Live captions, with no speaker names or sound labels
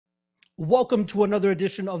Welcome to another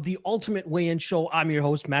edition of the Ultimate Weigh-In Show. I'm your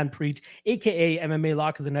host, Manpreet, aka MMA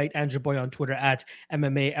Lock of the Night, and your boy on Twitter at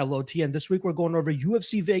MMALOT. And this week we're going over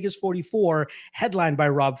UFC Vegas 44, headlined by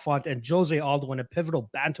Rob Font and Jose Aldo in a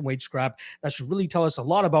pivotal bantamweight scrap that should really tell us a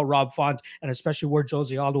lot about Rob Font and especially where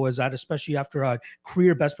Jose Aldo is at, especially after a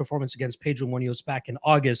career best performance against Pedro Munoz back in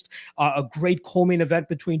August. A great co-main event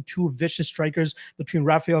between two vicious strikers, between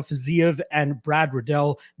Rafael Fiziev and Brad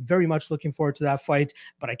Riddell. Very much looking forward to that fight,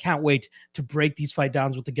 but I can't wait to break these fight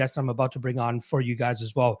downs with the guests I'm about to bring on for you guys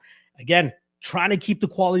as well. Again, trying to keep the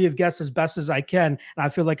quality of guests as best as I can. And I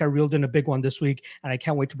feel like I reeled in a big one this week, and I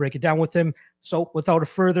can't wait to break it down with him. So without a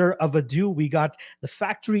further of ado, we got the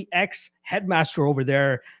Factory X headmaster over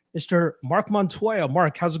there, Mr. Mark Montoya.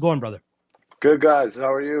 Mark, how's it going, brother? Good, guys.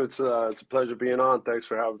 How are you? It's a pleasure being on. Thanks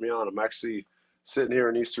for having me on. I'm actually sitting here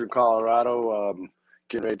in eastern Colorado,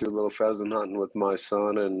 getting ready to do a little pheasant hunting with my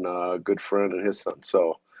son and a good friend and his son.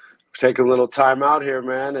 So taking a little time out here,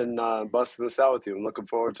 man, and busting this out with you. I'm looking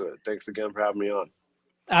forward to it. Thanks again for having me on.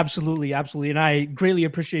 Absolutely, absolutely. And I greatly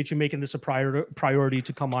appreciate you making this a priority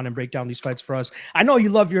to come on and break down these fights for us. I know you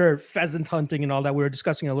love your pheasant hunting and all that. We were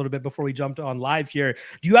discussing a little bit before we jumped on live here.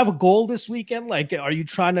 Do you have a goal this weekend? Like, are you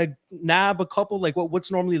trying to nab a couple? Like, what's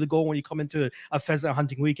normally the goal when you come into a pheasant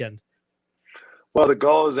hunting weekend? Well, the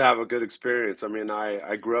goal is to have a good experience. I mean,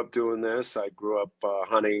 I grew up doing this. I grew up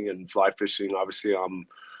hunting and fly fishing. Obviously, I'm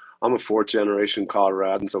a fourth generation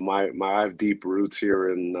Coloradan, so I have deep roots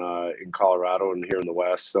here in Colorado and here in the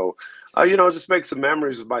West. So, just make some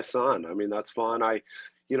memories with my son. I mean, that's fun. I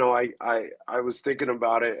was thinking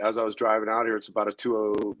about it as I was driving out here. It's about a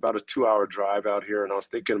 2 hour drive out here, and I was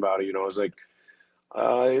thinking about it. I was like,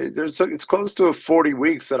 it's close to 40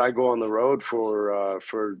 weeks that I go on the road for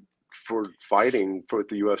fighting for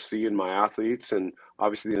the UFC and my athletes, and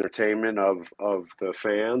obviously the entertainment of the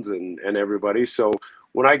fans and everybody. So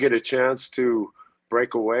when I get a chance to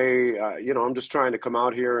break away, I'm just trying to come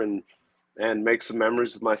out here and make some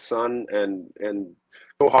memories with my son and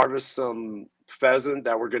go harvest some pheasant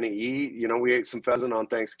that we're going to eat. We ate some pheasant on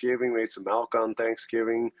Thanksgiving, we ate some elk on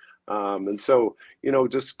Thanksgiving. And so,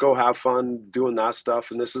 just go have fun doing that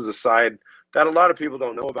stuff. And this is a side that a lot of people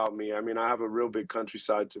don't know about me. I mean, I have a real big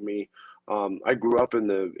countryside to me. I grew up in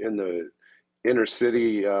the inner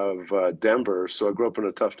city of Denver, so I grew up in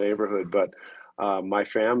a tough neighborhood. But my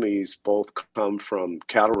families both come from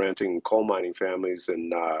cattle ranching, coal mining families,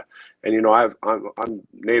 and I'm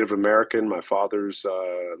Native American. My father's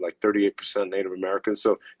like 38% Native American,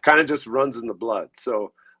 so kind of just runs in the blood.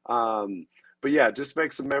 So, but yeah, just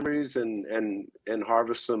make some memories and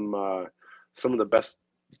harvest some of the best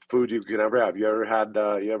food you can ever have. You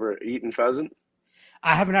ever eaten pheasant?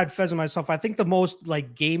 I haven't had pheasant myself. I think the most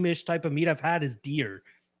like game-ish type of meat I've had is deer.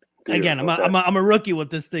 Deer, Again, okay. I'm a rookie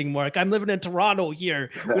with this thing, Mark. I'm living in Toronto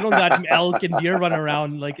here. We don't got elk and deer running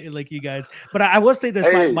around like you guys. But I will say this: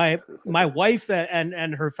 Hey, my wife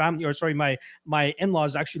and her family, or sorry, my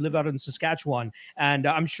in-laws actually live out in Saskatchewan, and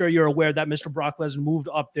I'm sure you're aware that Mr. Brock Lesnar moved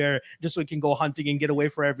up there just so he can go hunting and get away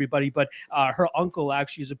for everybody. But her uncle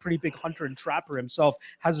actually is a pretty big hunter and trapper himself.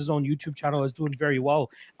 Has his own YouTube channel, is doing very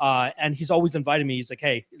well, and he's always invited me. He's like,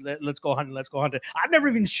 "Hey, let's go hunting. Let's go hunting." I've never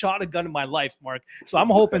even shot a gun in my life, Mark. So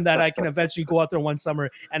I'm hoping that I can eventually go out there one summer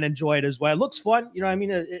and enjoy it as well. It looks fun. I mean,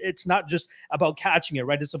 it's not just about catching it,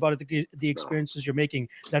 right? It's about the experiences you're making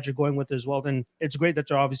that you're going with as well. And it's great that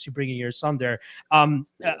you're obviously bringing your son there.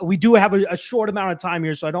 We do have a short amount of time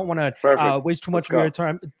here, so I don't want to waste too much of your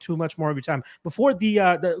time, too much more of your time. Before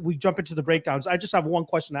we jump into the breakdowns, I just have one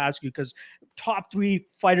question to ask you, because top three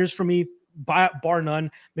fighters for me, bar none,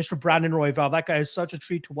 Mr. Brandon Royval. That guy is such a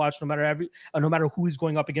treat to watch, no matter who he's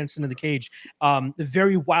going up against into the cage. The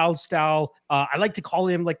very wild style. I like to call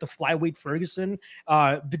him like the flyweight Ferguson,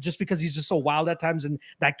 but just because he's just so wild at times, and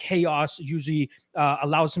that chaos usually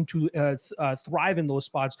allows him to thrive in those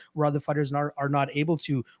spots where other fighters are not able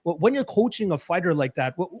to. When you're coaching a fighter like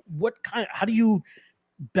that, how do you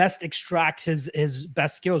best extract his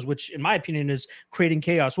best skills, which in my opinion is creating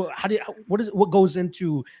chaos? What goes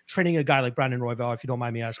into training a guy like Brandon Royval, if you don't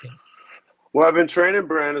mind me asking? Well, I've been training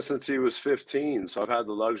Brandon since he was 15, so I've had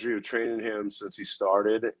the luxury of training him since he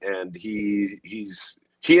started, and he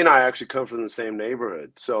and I actually come from the same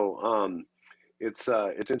neighborhood. So it's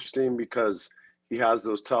interesting because he has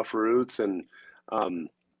those tough roots, and um,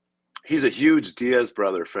 he's a huge Diaz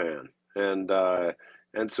brother fan, and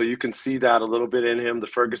so you can see that a little bit in him. The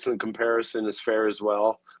Ferguson comparison is fair as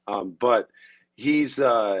well, but he's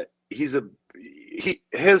a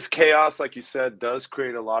his chaos, like you said, does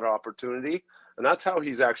create a lot of opportunity, and that's how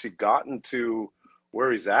he's actually gotten to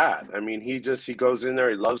where he's at. I mean, he goes in there,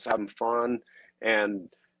 he loves having fun, and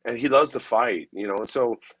and he loves to fight, and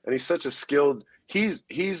so, and he's such a skilled. He's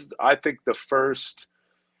I think the first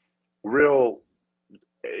real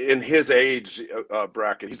in his age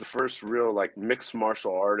bracket. He's the first real like mixed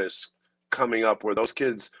martial artist coming up, where those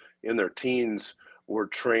kids in their teens were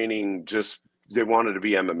training just they wanted to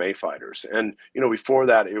be MMA fighters, and before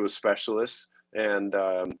that it was specialists, and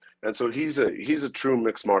so he's a true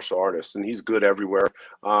mixed martial artist, and he's good everywhere.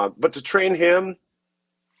 But to train him,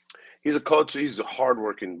 he's a coach. He's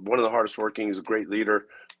hardworking, one of the hardest working. He's a great leader,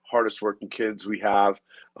 hardest working kids we have.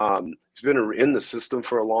 He's been in the system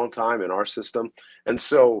for a long time, in our system, and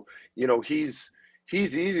so he's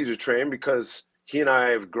easy to train because he and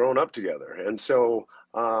I have grown up together. And so,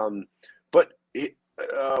 but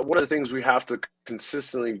one of the things we have to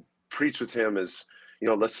consistently preach with him is,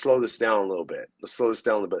 let's slow this down a little bit. Let's slow this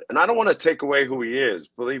down a little bit. And I don't want to take away who he is.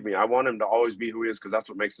 Believe me, I want him to always be who he is because that's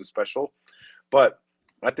what makes him special. But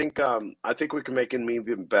I think we can make him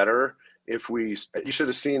even better if we. You should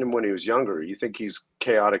have seen him when he was younger. You think he's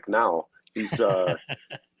chaotic now?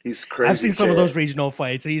 He's crazy. I've seen some of those regional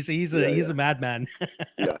fights. He's a madman.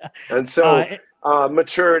 Yeah, and so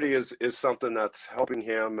maturity is something that's helping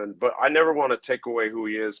him. But I never want to take away who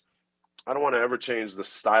he is. I don't want to ever change the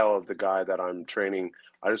style of the guy that I'm training.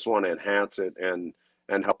 I just want to enhance it and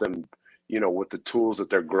help them, with the tools that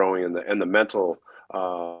they're growing and the mental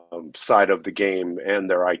side of the game and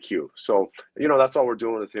their IQ. So, that's all we're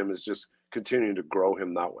doing with him, is just continuing to grow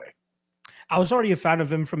him that way. I was already a fan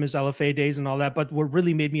of him from his LFA days and all that, but what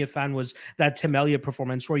really made me a fan was that Tim Elliott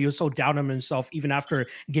performance where he was so down on himself, even after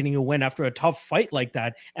getting a win after a tough fight like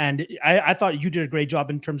that. And I thought you did a great job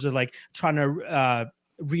in terms of like trying to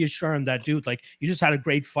reassure him that, dude, like, you just had a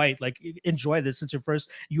great fight, like, enjoy this. It's your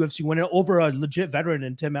first UFC win over a legit veteran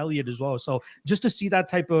and Tim Elliott as well. So just to see that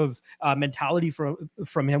type of mentality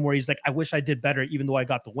from him, where he's like, I wish I did better even though I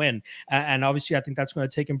got the win. And obviously I think that's going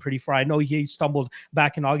to take him pretty far. I know he stumbled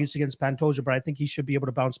back in August against Pantoja, but I think he should be able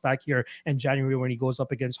to bounce back here in January when he goes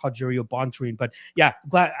up against Rogerio Bontorin. But yeah,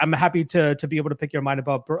 I'm happy to be able to pick your mind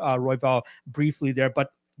about Royval briefly there.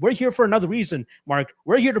 But we're here for another reason, Mark.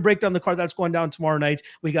 We're here to break down the card that's going down tomorrow night.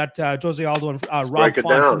 We got Jose Aldo and Rob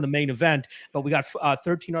Font in the main event, but we got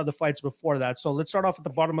 13 other fights before that. So let's start off at the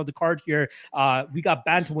bottom of the card here. We got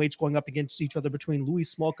bantamweights going up against each other between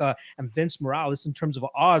Luis Smolka and Vince Morales. In terms of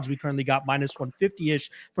odds, we currently got minus 150-ish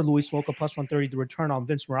for Luis Smolka, plus 130 the return on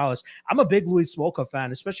Vince Morales. I'm a big Luis Smolka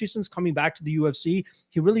fan, especially since coming back to the UFC.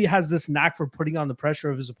 He really has this knack for putting on the pressure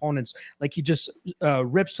of his opponents. Like, he just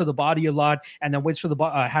rips to the body a lot and then waits for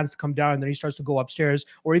the hands to come down, and then he starts to go upstairs.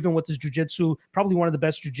 Or even with his jiu-jitsu, probably one of the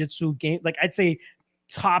best jiu-jitsu game, like I'd say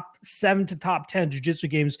top 7 to top 10 jiu-jitsu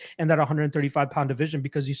games in that 135-pound division,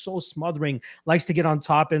 because he's so smothering, likes to get on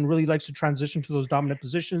top, and really likes to transition to those dominant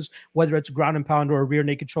positions, whether it's ground and pound or a rear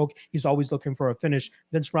naked choke. He's always looking for a finish.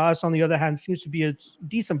 Vince Morales, on the other hand, seems to be a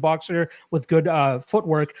decent boxer with good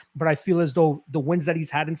footwork, but I feel as though the wins that he's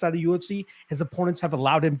had inside the UFC, his opponents have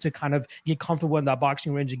allowed him to kind of get comfortable in that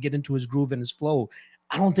boxing range and get into his groove and his flow.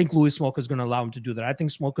 I don't think Luis Smolka is going to allow him to do that. I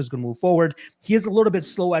think Smolka is going to move forward. He is a little bit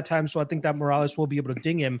slow at times, so I think that Morales will be able to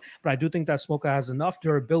ding him, but I do think that Smolka has enough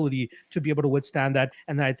durability to be able to withstand that,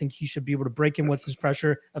 and then I think he should be able to break him with his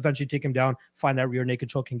pressure, eventually take him down, find that rear naked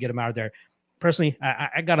choke, and get him out of there. Personally,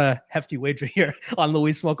 I got a hefty wager here on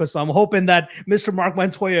Luis Smolka, so I'm hoping that Mr. Mark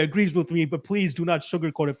Montoya agrees with me, but please do not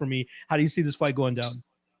sugarcoat it for me. How do you see this fight going down?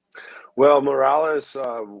 Well, Morales,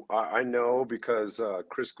 I know because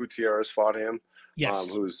Chris Gutierrez fought him. Yes.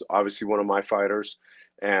 Who's obviously one of my fighters.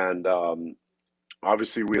 And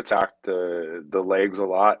obviously we attacked the legs a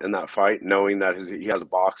lot in that fight, knowing that he has a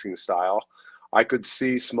boxing style. I could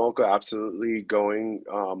see Smolka absolutely going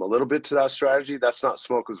a little bit to that strategy. That's not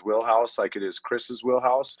Smolka's wheelhouse like it is Chris's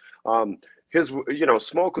wheelhouse.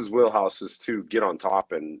 Smolka's wheelhouse is to get on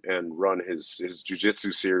top and run his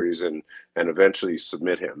jiu-jitsu series and eventually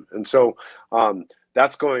submit him. And so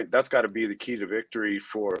that's got to be the key to victory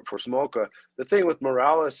for Smolka. The thing with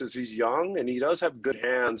Morales is he's young and he does have good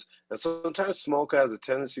hands, and sometimes Smolka has a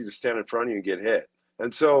tendency to stand in front of you and get hit.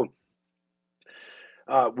 And so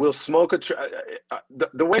will Smolka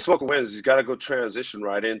the way Smolka wins is he's got to go transition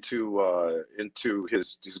right into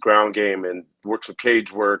his ground game and work some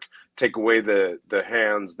cage work, take away the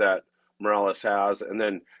hands that Morales has, and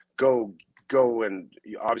then go and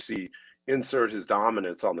obviously insert his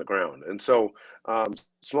dominance on the ground. And so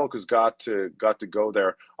Smolka's got to go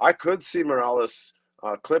there. I could see Morales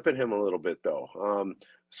clipping him a little bit though.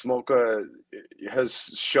 Smolka has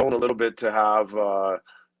shown a little bit to have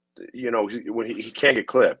when he can't get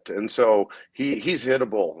clipped, and so he's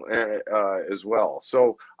hittable as well.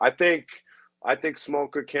 So I think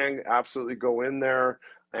Smolka can absolutely go in there.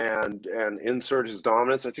 and insert his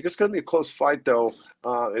dominance. I think it's going to be a close fight, though.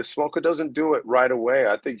 If Smolka doesn't do it right away,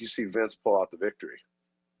 I think you see Vince pull out the victory.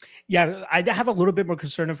 Yeah, I have a little bit more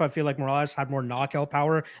concern if I feel like Morales had more knockout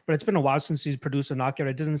power, but it's been a while since he's produced a knockout.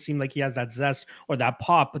 It doesn't seem like he has that zest or that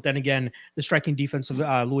pop. But then again, the striking defense of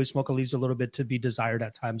Louis Smolka leaves a little bit to be desired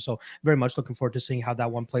at times. So very much looking forward to seeing how that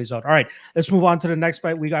one plays out. All right, let's move on to the next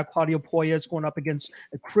fight. We got Claudio Puelles going up against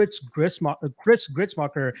Chris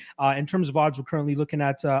Gritzmacher. In terms of odds, we're currently looking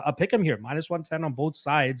at a pick 'em here, -110 on both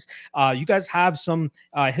sides. You guys have some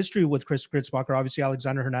history with Chris Gritzmacher. Obviously,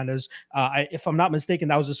 Alexander Hernandez, if I'm not mistaken,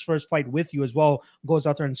 that was his first fight with you as well, goes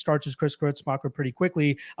out there and starches Chris Gritzmacher pretty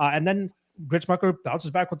quickly. And then Gritzmacher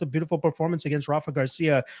bounces back with a beautiful performance against Rafa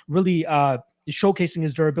Garcia, really showcasing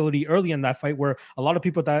his durability early in that fight, where a lot of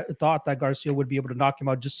people thought that Garcia would be able to knock him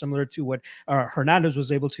out, just similar to what Hernandez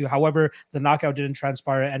was able to. However, the knockout didn't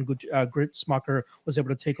transpire, and Gritzmacher was able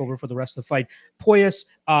to take over for the rest of the fight. Puelles,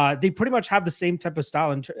 they pretty much have the same type of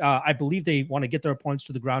style, and I believe they want to get their opponents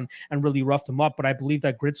to the ground and really rough them up. But I believe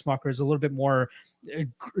that Gritzmacher is a little bit more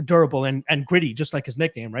durable and gritty, just like his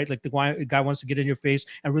nickname, right? Like the guy wants to get in your face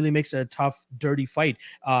and really makes it a tough, dirty fight,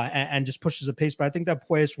 and just pushes the pace. But I think that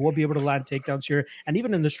Puelles will be able to land takedowns here, and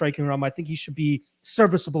even in the striking realm, I think he should be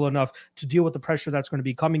serviceable enough to deal with the pressure that's going to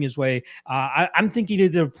be coming his way. I'm thinking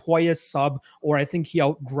either Puelles sub, or I think he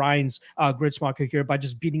outgrinds Gritzmacher here by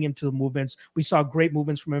just beating him to the movements. We saw great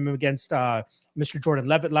movements from him against Mr. Jordan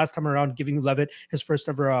Levitt last time around, giving Levitt his first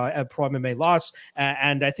ever pro MMA loss.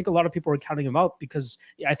 And I think a lot of people were counting him out because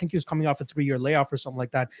I think he was coming off a 3-year layoff or something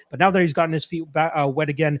like that. But now that he's gotten his feet wet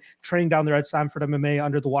again, training down there at Sanford MMA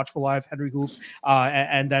under the watchful eye of Henry Hoof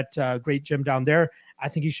and that great gym down there, I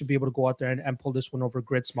think he should be able to go out there and pull this one over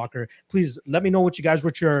Gritzmacher. Please let me know what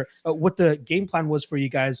the game plan was for you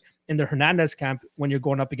guys in the Hernandez camp when you're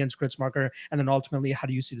going up against Gritzmacher, and then ultimately, how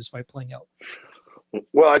do you see this fight playing out?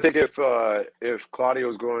 Well, I think if Claudio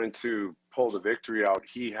is going to pull the victory out,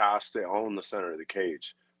 he has to own the center of the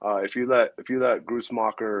cage. If you let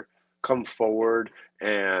Gritzmacher come forward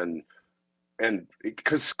and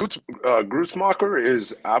because Gritzmacher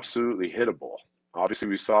is absolutely hittable. Obviously,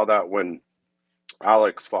 we saw that when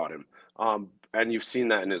Alex fought him, and you've seen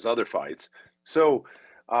that in his other fights. So,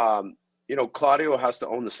 Claudio has to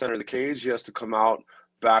own the center of the cage. He has to come out,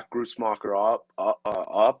 back Gritzmacher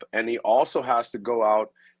up, and he also has to go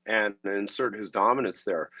out and insert his dominance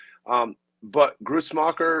there. But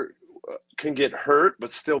Gritzmacher can get hurt,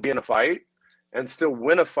 but still be in a fight and still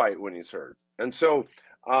win a fight when he's hurt. And so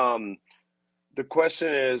the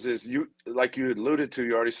question is you, like you alluded to,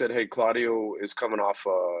 you already said, hey, Claudio is coming off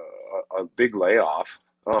a big layoff.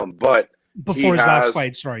 But before his last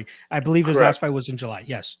fight, sorry, I believe his last fight was in July.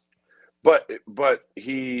 Yes. But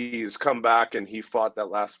he's come back and he fought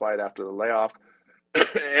that last fight after the layoff,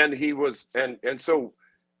 and he was and so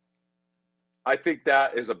I think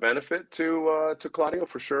that is a benefit to Claudio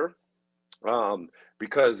for sure,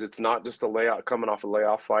 because it's not just a layoff coming off a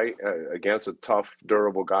layoff fight against a tough,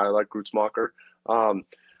 durable guy like Gritzmacher.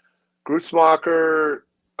 Gritzmacher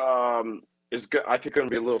is I think going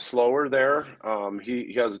to be a little slower there.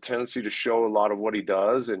 He has a tendency to show a lot of what he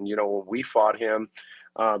does, and when we fought him.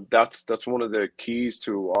 That's one of the keys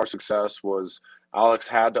to our success was Alex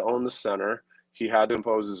had to own the center. He had to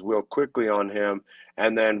impose his will quickly on him,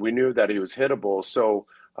 and then we knew that he was hittable. So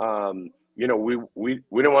we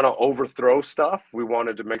didn't want to overthrow stuff. We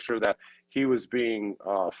wanted to make sure that he was being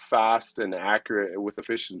fast and accurate with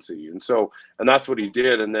efficiency, and that's what he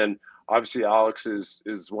did. And then obviously Alex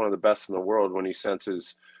is one of the best in the world. When he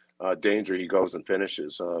senses danger, he goes and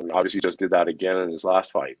finishes. Obviously, he just did that again in his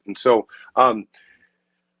last fight, and so.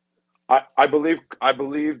 I believe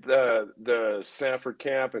the Sanford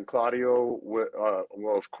camp and Claudio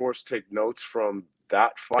will of course take notes from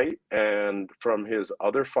that fight and from his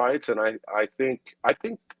other fights, and I think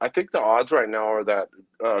the odds right now are that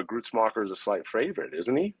Gritzmacher is a slight favorite,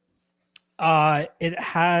 isn't he? I'm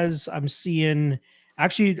seeing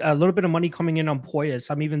actually a little bit of money coming in on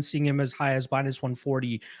Puelles. I'm even seeing him as high as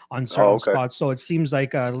 -140 on certain spots. So it seems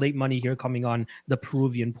like late money here coming on the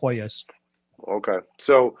Peruvian Puelles. Okay,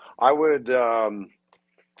 so I would.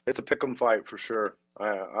 It's a pick'em fight for sure.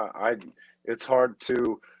 It's hard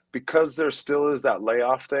to because there still is that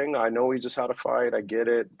layoff thing. I know he just had a fight. I get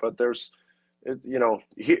it, but you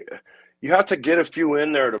have to get a few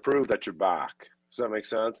in there to prove that you're back. Does that make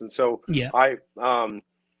sense? And so yeah,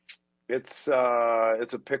 it's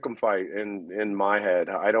a pick'em fight in my head.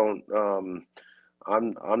 I don't.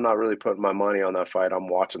 I'm not really putting my money on that fight. I'm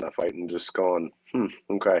watching that fight and just going,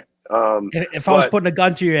 okay. If I was putting a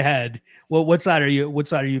gun to your head, what side are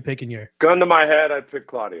you picking here? Gun to my head, I'd pick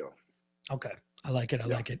Claudio. Okay. I like it. I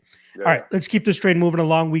Yeah. like it. Yeah. All right, let's keep this train moving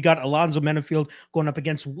along. We got Alonzo Menafield going up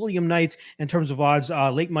against William Knight in terms of odds.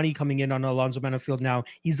 Late money coming in on Alonzo Menafield now.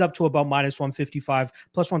 He's up to about minus 155,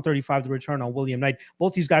 plus 135 the return on William Knight.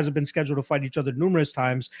 Both these guys have been scheduled to fight each other numerous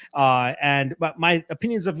times. But my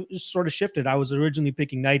opinions have sort of shifted. I was originally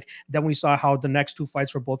picking Knight. Then we saw how the next two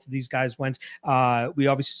fights for both of these guys went. We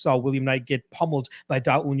obviously saw William Knight get pummeled by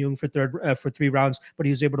Da Un Jung for 3 rounds, but he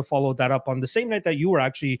was able to follow that up on the same night that you were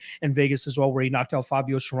actually in Vegas as well, where he knocked out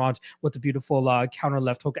Fabio Charant with the beautiful counter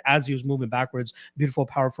left hook as he was moving backwards. Beautiful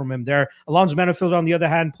power from him there. Alonzo Menafield, on the other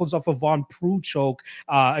hand, pulls off a Von Preux choke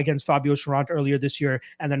against Fabio Charant earlier this year,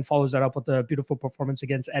 and then follows that up with a beautiful performance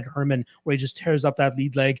against Ed Herman, where he just tears up that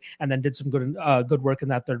lead leg and then did some good work in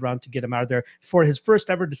that third round to get him out of there for his first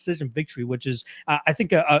ever decision victory, which is, I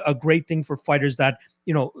think, a great thing for fighters that,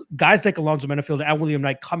 guys like Alonzo Menafield and William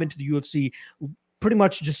Knight come into the UFC pretty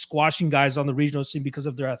much just squashing guys on the regional scene because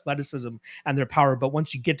of their athleticism and their power. But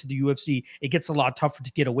once you get to the UFC, it gets a lot tougher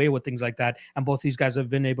to get away with things like that. And both these guys have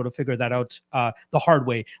been able to figure that out the hard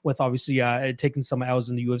way, with obviously taking some L's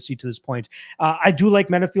in the UFC to this point. I do like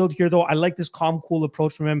Menafield here, though. I like this calm, cool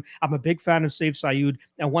approach from him. I'm a big fan of Saif Saud.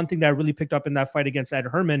 And one thing that I really picked up in that fight against Ed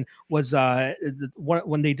Herman was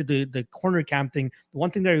when they did the corner cam thing, the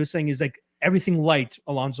one thing that he was saying is like, everything light,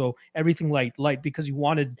 Alonzo, everything light, because he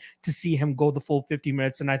wanted to see him go the full 50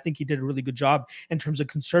 minutes. And I think he did a really good job in terms of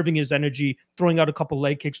conserving his energy, throwing out a couple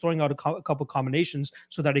leg kicks, throwing out a couple combinations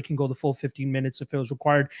so that he can go the full 15 minutes if it was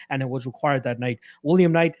required. And it was required that night.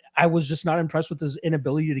 William Knight, I was just not impressed with his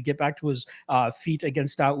inability to get back to his feet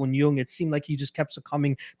against Da Un Jung. It seemed like he just kept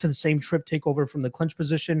succumbing to the same trip takeover from the clinch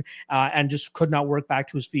position and just could not work back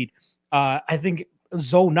to his feet. I think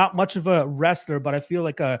Zoe, not much of a wrestler, but I feel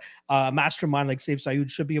like a mastermind like Saif Saud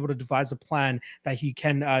should be able to devise a plan that he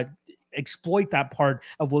can exploit that part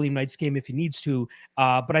of William Knight's game if he needs to.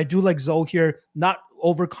 But I do like Zoe here, not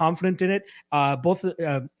overconfident in it.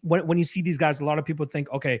 When you see these guys, a lot of people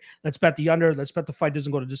think, okay, let's bet the under, let's bet the fight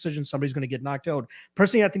doesn't go to decision, somebody's going to get knocked out.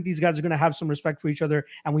 Personally, I think these guys are going to have some respect for each other,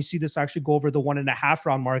 and we see this actually go over the 1.5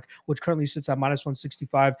 round mark, which currently sits at minus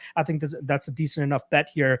 165. I think that's a decent enough bet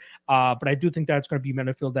here, but I do think that it's going to be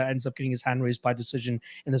Menafield that ends up getting his hand raised by decision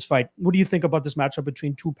in this fight. What do you think about this matchup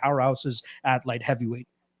between two powerhouses at light heavyweight?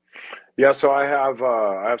 Yeah, so I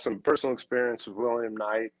have some personal experience with William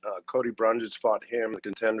Knight. Cody Brundage fought him, the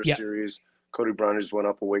Contender Series. Cody Brundage went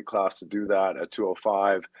up a weight class to do that at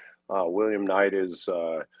 205. William Knight is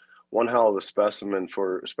one hell of a specimen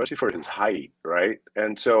especially for his height, right?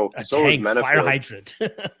 And so is Menafield. Fire hydrant.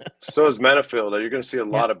 So is Menafield. You're going to see a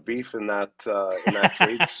lot of beef in that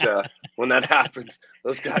cage when that happens.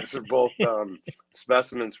 Those guys are both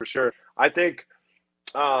specimens for sure. I think.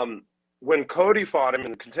 When Cody fought him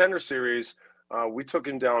in the Contender Series, we took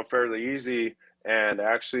him down fairly easy and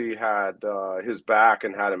actually had his back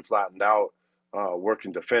and had him flattened out,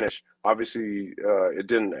 working to finish. Obviously, it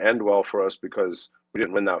didn't end well for us because we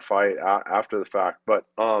didn't win that fight after the fact. But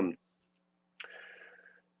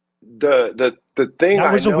the thing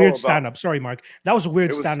that was a weird stand-up. Sorry, Mark. That was a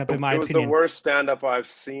weird stand-up in my opinion. It was the worst stand-up I've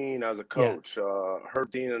seen as a coach.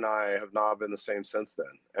 Herb Dean and I have not been the same since then.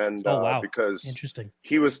 And because interesting,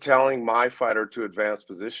 he was telling my fighter to advance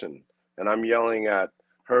position, and I'm yelling at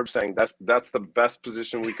Herb saying that's the best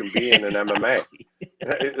position we can be in MMA.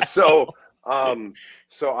 So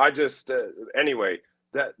I just anyway,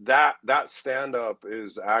 that stand-up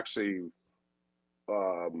is actually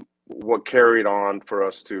what carried on for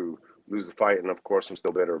us to lose the fight, and of course I'm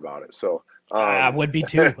still bitter about it. So I would be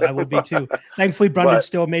too. Thankfully, Brundage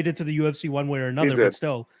still made it to the UFC one way or another, but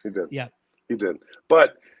still, he did. Yeah, he did.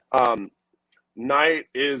 But Knight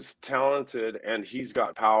is talented and he's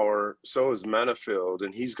got power. So is Menafield,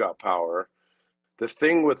 and he's got power. The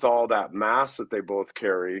thing with all that mass that they both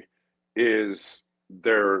carry is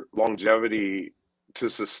their longevity to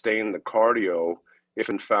sustain the cardio if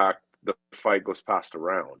in fact the fight goes past a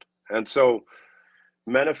round. And so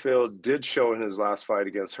Menafield did show in his last fight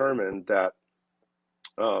against Herman that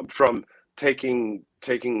from taking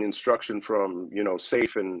instruction from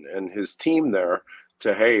Saif and his team there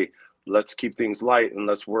to, hey, let's keep things light and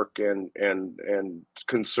let's work and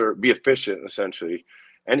conserve, be efficient essentially.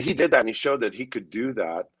 And he did that, and he showed that he could do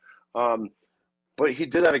that. But he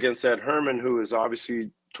did that against Ed Herman, who is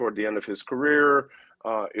obviously toward the end of his career,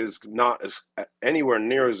 is not anywhere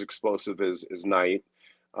near as explosive as Knight.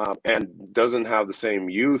 And doesn't have the same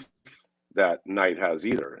youth that Knight has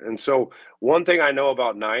either. And so one thing I know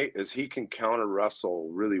about Knight is he can counter wrestle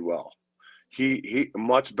really well. He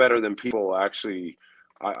much better than people actually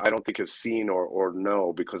I don't think have seen or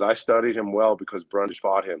know, because I studied him well because Brundage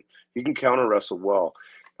fought him. He can counter wrestle well.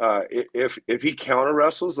 If he counter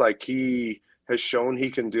wrestles like he has shown he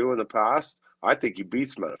can do in the past, I think he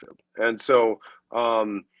beats Menafield. And so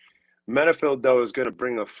Menafield, though, is going to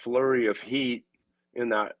bring a flurry of heat in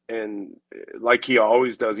that, and like he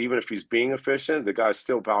always does, even if he's being efficient, the guy's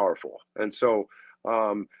still powerful. And so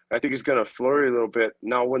I think he's going to flurry a little bit.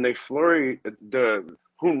 Now, when they flurry,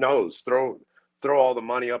 who knows? Throw all the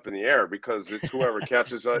money up in the air, because it's whoever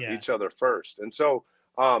catches Yeah. each other first. And so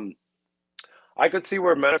I could see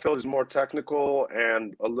where Menafield is more technical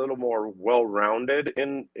and a little more well-rounded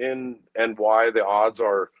in and why the odds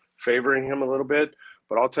are favoring him a little bit.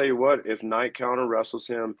 But I'll tell you what, if Knight counter wrestles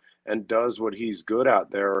him and does what he's good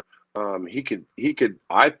at there, he could.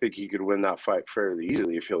 I think he could win that fight fairly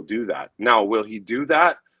easily if he'll do that. Now, will he do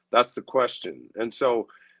that? That's the question. And so,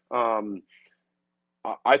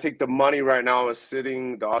 I think the money right now is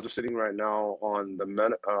sitting. The odds are sitting right now on the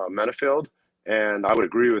Menafield, and I would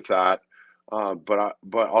agree with that. But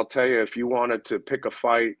I'll tell you, if you wanted to pick a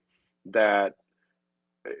fight that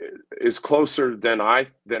is closer than I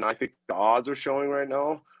think the odds are showing right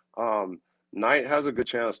now, Knight has a good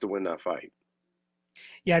chance to win that fight.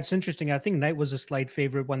 Yeah, it's interesting. I think Knight was a slight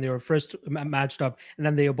favorite when they were first matched up, and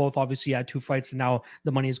then they both obviously had 2 fights, and now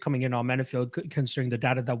the money is coming in on Menafield, considering the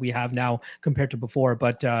data that we have now compared to before.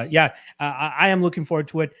 But I am looking forward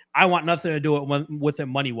to it. I want nothing to do with it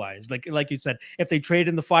money wise. Like you said, if they trade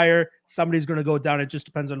in the fire, somebody's going to go down. It just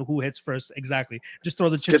depends on who hits first. Exactly. Just throw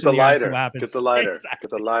the chips in the air and see what happens. Get the lighter. Exactly.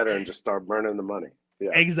 Get the lighter and just start burning the money.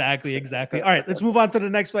 Yeah. Exactly. All right, let's move on to the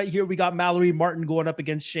next fight here. We got Mallory Martin going up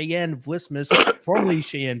against Cheyenne Vlismas, formerly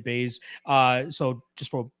Cheyenne Bays. So just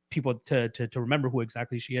for people to remember who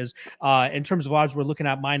exactly she is. In terms of odds, we're looking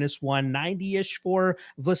at minus 190-ish for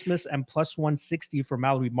Vlismas and plus 160 for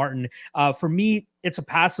Mallory Martin. For me, it's a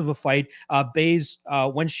passive a fight. Bays,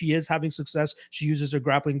 when she is having success, she uses her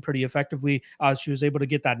grappling pretty effectively. She was able to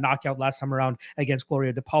get that knockout last time around against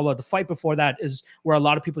Gloria DePaula. The fight before that is where a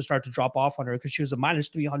lot of people start to drop off on her, because she was a minus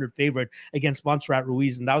 300 favorite against Montserrat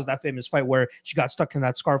Ruiz. And that was that famous fight where she got stuck in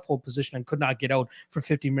that scarf hold position and could not get out for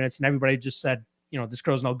 15 minutes. And everybody just said, this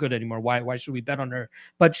girl's no good anymore. Why should we bet on her?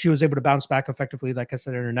 But she was able to bounce back effectively, like I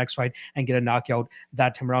said, in her next fight and get a knockout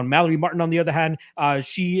that time around. Mallory Martin, on the other hand,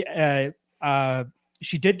 she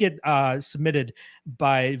did get submitted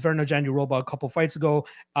by Verna Jandiroba a couple fights ago,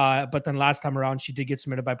 but then last time around, she did get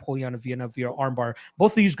submitted by Poliana Viana via armbar.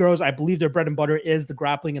 Both of these girls, I believe their bread and butter is the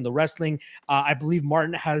grappling and the wrestling. I believe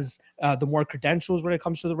Martin has the more credentials when it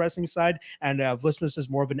comes to the wrestling side, and Vlismas is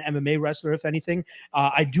more of an MMA wrestler, if anything.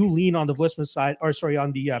 I do lean on the Vlismas side,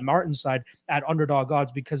 on the Martin side at underdog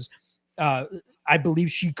odds, because I believe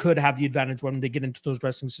she could have the advantage when they get into those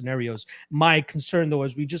wrestling scenarios. My concern, though,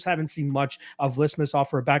 is we just haven't seen much of Vlismas off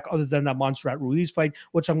her back, other than that Montserrat Ruiz fight,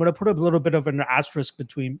 which I'm going to put a little bit of an asterisk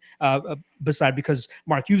beside, because,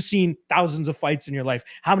 Mark, you've seen thousands of fights in your life.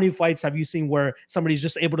 How many fights have you seen where somebody's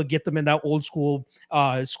just able to get them in that old school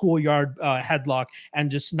schoolyard headlock and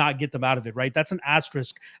just not get them out of it, right? That's an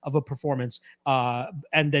asterisk of a performance.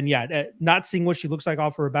 And then, not seeing what she looks like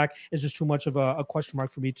off her back is just too much of a question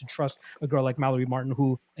mark for me to trust a girl like Mallory Martin,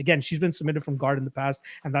 who, again, she's been submitted from guard in the past,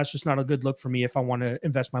 and that's just not a good look for me if I want to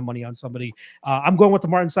invest my money on somebody. I'm going with the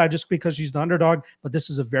Martin side just because she's the underdog, but this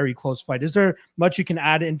is a very close fight. Is there much you can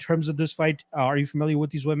add in terms of this fight? Are you familiar with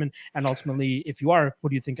these women? And ultimately, if you are, what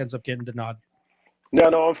do you think ends up getting the nod?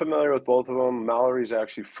 No, I'm familiar with both of them. Mallory's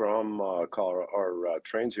actually from Colorado, or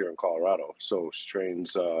trains here in Colorado. So she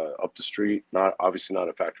trains up the street, obviously not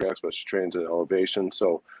at Factory X, but she trains at Elevation.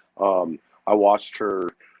 So I watched her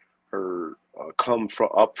come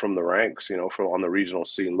up from the ranks, on the regional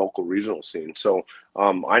scene, local regional scene. So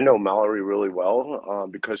I know Mallory really well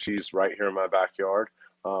because she's right here in my backyard.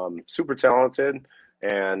 Super talented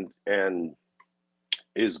and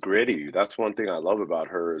is gritty. That's one thing I love about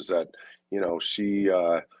her, is that she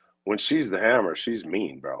when she's the hammer, she's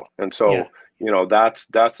mean, bro. And so that's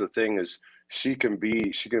the thing, is she can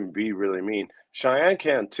be really mean. Cheyenne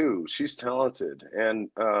can too. She's talented, and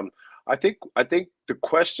I think the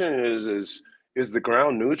question is the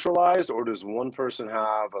ground neutralized, or does one person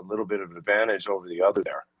have a little bit of advantage over the other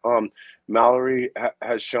there? Mallory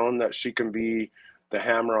has shown that she can be the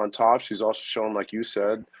hammer on top. She's also shown, like you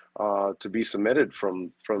said, to be submitted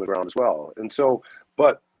from the ground as well. And so,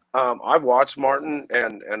 but I've watched Martin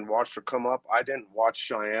and watched her come up. I didn't watch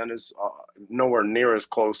Cheyenne as nowhere near as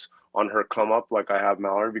close on her come up like I have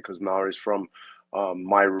Mallory, because Mallory's from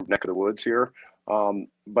my neck of the woods here.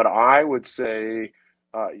 But I would say,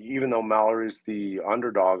 even though Mallory's the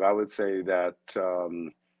underdog, I would say that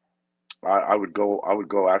I would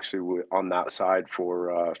go actually on that side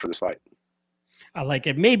for this fight. I like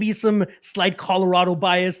it. Maybe some slight Colorado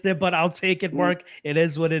bias there, but I'll take it, Mark. It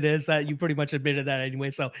is what it is. You pretty much admitted that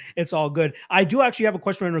anyway, so it's all good. I do actually have a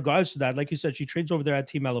question in regards to that. Like you said, she trains over there at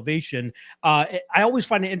Team Elevation. I always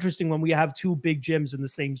find it interesting when we have two big gyms in the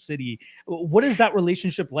same city. What is that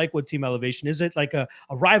relationship like with Team Elevation? Is it like a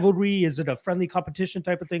rivalry? Is it a friendly competition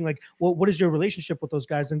type of thing? Like, what is your relationship with those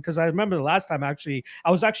guys? And because I remember the last time actually,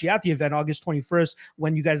 I was actually at the event August 21st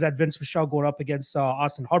when you guys had Vince Michelle going up against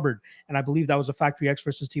Austin Hubbard, and I believe that was a Factory X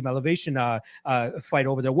versus Team Elevation fight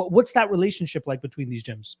over there. What's that relationship like between these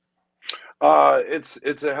gyms?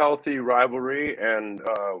 It's a healthy rivalry, and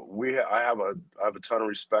I have a ton of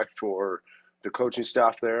respect for the coaching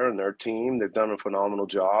staff there and their team. They've done a phenomenal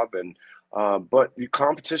job, and but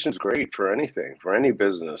competition is great for anything, for any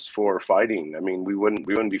business, for fighting. I mean, we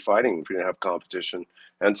wouldn't be fighting if we didn't have competition,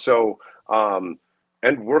 and so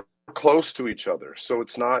and we're close to each other, so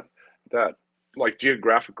it's not that like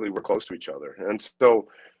geographically we're close to each other, and so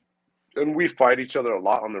and we fight each other a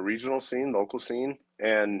lot on the regional scene, local scene,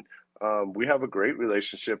 and we have a great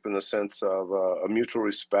relationship in the sense of a mutual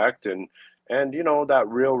respect and you know that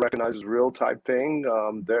real recognizes real type thing.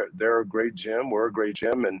 They're a great gym, we're a great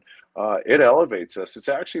gym, and it elevates us. It's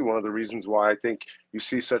actually one of the reasons why I think you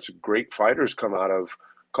see such great fighters come out of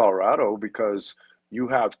Colorado, because you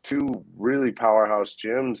have two really powerhouse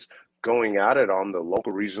gyms going at it on the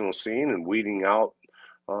local regional scene and weeding out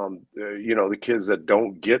you know, the kids that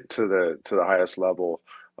don't get to the highest level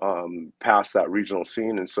past that regional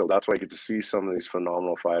scene. And so that's why you get to see some of these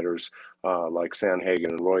phenomenal fighters like Sanhagen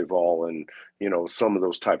and Roy Vol and, you know, some of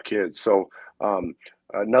those type kids. So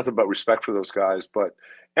nothing but respect for those guys. But,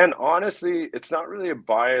 and honestly, it's not really a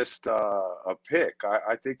biased a pick.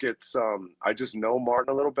 I think it's, I just know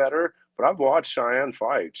Martin a little better, but I've watched Cheyenne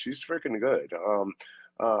fight. She's freaking good.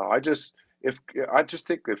 I just, if I just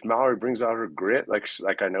think if Mallory brings out her grit,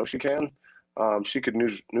 like I know she can, she could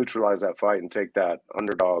neutralize that fight and take that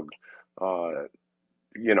underdog,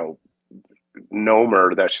 you know,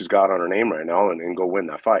 nomer that she's got on her name right now and go win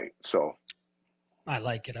that fight. So I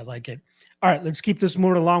like it. I like it. All right, let's keep this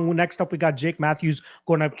moving along. Next up, we got Jake Matthews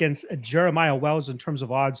going up against Jeremiah Wells. In terms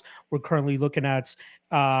of odds, we're currently looking at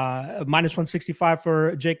minus 165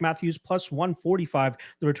 for Jake Matthews, plus 145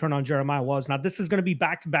 the return on Jeremiah Wells. Now, this is going to be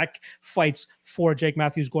back-to-back fights for Jake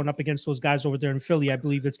Matthews going up against those guys over there in Philly. I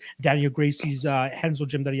believe it's Daniel Gracie's Hensel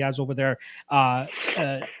gym that he has over there.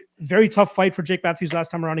 Very tough fight for Jake Matthews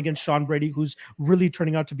last time around against Sean Brady, who's really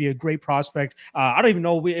turning out to be a great prospect. I don't even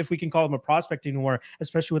know if we can call him a prospect anymore,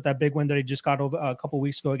 especially with that big win that he just got over a couple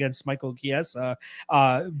weeks ago against Michael Chiesa.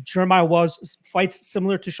 Jeremiah Wells fights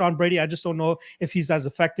similar to Sean Brady. I just don't know if he's as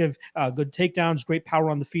effective. Good takedowns, great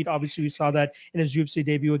power on the feet. Obviously, we saw that in his UFC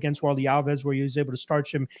debut against Warlley Alves, where he was able to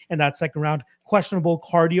starch him in that second round. Questionable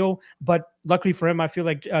cardio, but luckily for him, I feel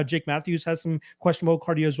like Jake Matthews has some questionable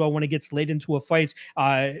cardio as well when it gets late into a fight.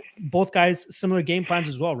 Both guys, similar game plans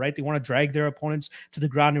as well, right? They want to drag their opponents to the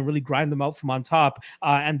ground and really grind them out from on top.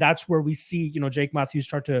 And that's where we see, you know, Jake Matthews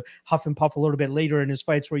start to huff and puff a little bit later in his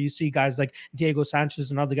fights, where you see guys like Diego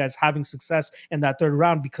Sanchez and other guys having success in that third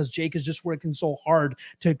round because Jake is just working so hard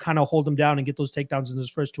to kind of hold him down and get those takedowns in those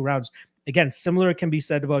first two rounds. Again, similar can be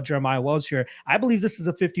said about Jeremiah Wells here. I believe this is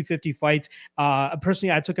a 50-50 fight.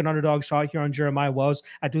 Personally, I took an underdog shot here on Jeremiah Wells.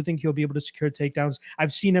 I do think he'll be able to secure takedowns.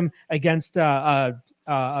 I've seen him against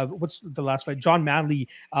what's the last fight? John Manley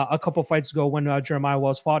a couple fights ago when Jeremiah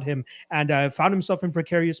Wells fought him, and found himself in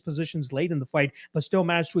precarious positions late in the fight, but still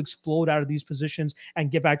managed to explode out of these positions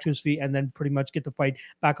and get back to his feet and then pretty much get the fight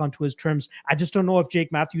back onto his terms. I just don't know if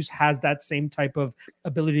Jake Matthews has that same type of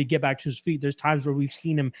ability to get back to his feet. There's times where we've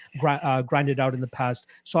seen him grind it out in the past.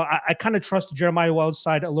 So I kind of trust Jeremiah Wells'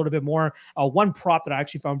 side a little bit more. One prop that I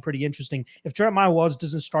actually found pretty interesting: if Jeremiah Wells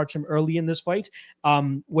doesn't starch him early in this fight,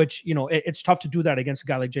 which, you know, it's tough to do that against a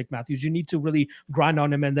guy like Jake Matthews. You need to really grind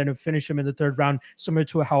on him and then finish him in the third round, similar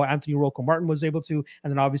to how Anthony Rocco Martin was able to.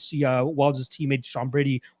 And then obviously Wells' teammate Sean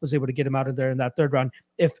Brady was able to get him out of there in that third round.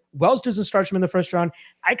 If Wells doesn't starch him in the first round,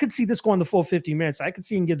 I could see this going the full 50 minutes. I could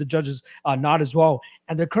see him give the judges a nod as well.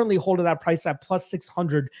 And they're currently holding that price at plus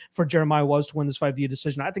 600 for Jeremiah Wells to win this fight via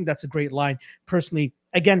decision. I think that's a great line. Personally,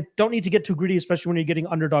 again, don't need to get too greedy, especially when you're getting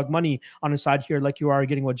underdog money on the side here like you are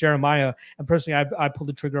getting with Jeremiah. And personally, I pulled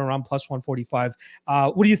the trigger around plus 145.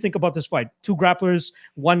 What do you think about this fight? Two grapplers,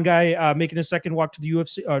 one guy making a second walk to the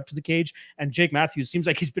UFC or to the cage, and Jake Matthews seems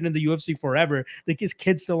like he's been in the UFC forever. I think his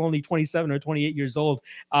kid's still only 27 or 28 years old.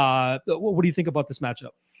 What do you think about this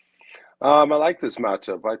matchup? I like this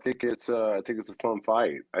matchup. I think it's a fun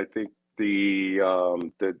fight. I think the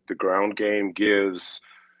ground game gives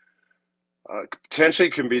Potentially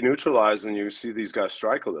can be neutralized, and you see these guys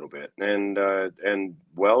strike a little bit. And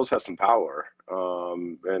Wells has some power,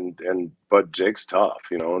 but Jake's tough,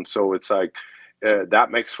 and so it's like that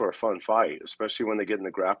makes for a fun fight, especially when they get in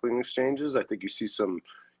the grappling exchanges. I think you see some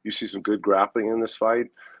good grappling in this fight.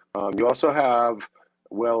 You also have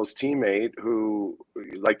Wells' teammate who,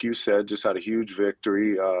 like you said, just had a huge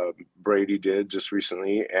victory. Brady did just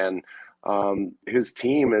recently, and his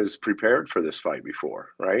team is prepared for this fight before,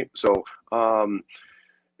 right? So and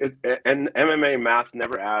MMA math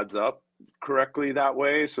never adds up correctly that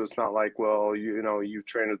way. So it's not like, well, you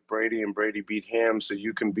trained with Brady and Brady beat him, so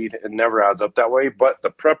you can beat him. It never adds up that way. But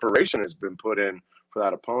the preparation has been put in for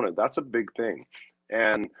that opponent. That's a big thing.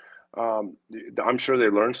 And I'm sure they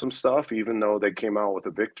learned some stuff, even though they came out with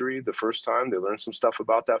a victory the first time. They learned some stuff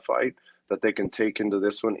about that fight that they can take into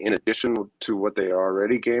this one, in addition to what they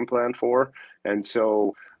already game planned for. And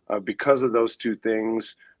so, because of those two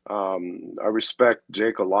things, I respect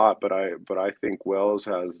Jake a lot, but I think Wells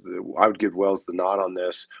I would give Wells the nod on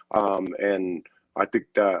this, and I think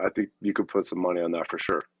you could put some money on that for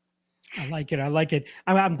sure. I like it. I like it.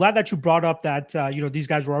 I'm glad that you brought up that, these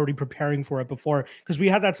guys were already preparing for it before, because we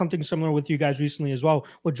had that something similar with you guys recently as well,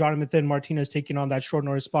 with Jonathan Martinez taking on that short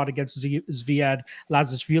notice spot against Zviad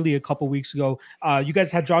Lazishvili a couple weeks ago. You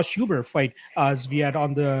guys had Josh Huber fight Zviad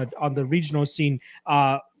on the regional scene.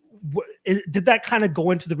 Did that kind of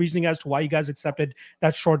go into the reasoning as to why you guys accepted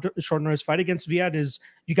that short notice fight against Zviad? Is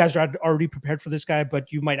you guys are already prepared for this guy,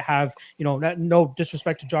 but you might have, no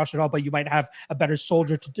disrespect to Josh at all, but you might have a better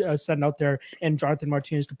soldier to send out there, and Jonathan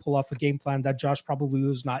Martinez to pull off a game plan that Josh probably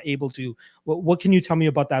was not able to. What can you tell me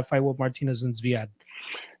about that fight with Martinez and Zviad?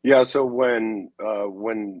 Yeah, so when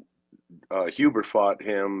Huber fought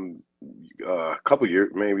him a couple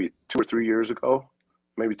years, maybe 2 or 3 years ago,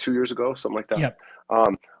 maybe 2 years ago, something like that. Yep.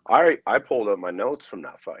 I pulled up my notes from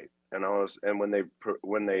that fight, and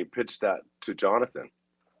when they pitched that to Jonathan,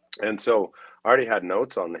 and so I already had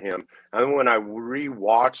notes on him. And then when I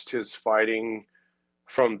rewatched his fighting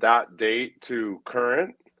from that date to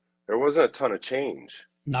current, there wasn't a ton of change.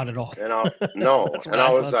 Not at all. And I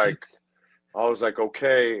was like,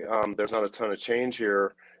 okay, there's not a ton of change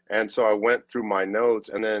here. And so I went through my notes,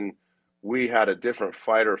 and then we had a different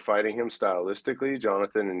fighter fighting him stylistically.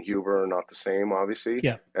 Jonathan and Huber are not the same, obviously.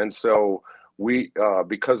 Yeah. And so we,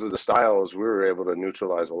 because of the styles, we were able to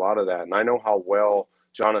neutralize a lot of that. And I know how well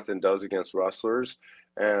Jonathan does against wrestlers.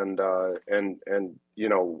 And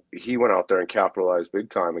he went out there and capitalized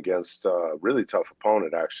big time against a really tough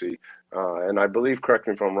opponent, actually. And I believe, correct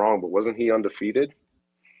me if I'm wrong, but wasn't he undefeated?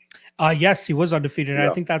 Yes, he was undefeated. Yeah. And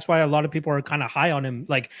I think that's why a lot of people are kind of high on him.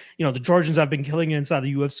 Like, the Georgians have been killing it inside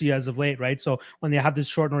the UFC as of late, right? So when they have this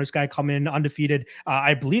short notice guy come in undefeated,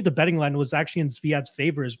 I believe the betting line was actually in Zviad's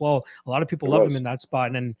favor as well. A lot of people love him in that spot.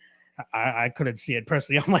 And then I couldn't see it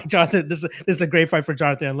personally. I'm like, Jonathan, this is a great fight for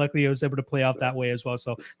Jonathan. And luckily, it was able to play out that way as well.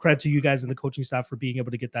 So credit to you guys and the coaching staff for being able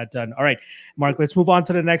to get that done. All right, Mark, let's move on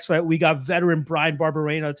to the next fight. We got veteran Bryan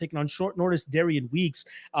Barberena taking on short notice Darian Weeks.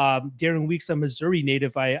 Darian Weeks, a Missouri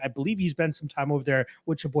native. I believe he's been some time over there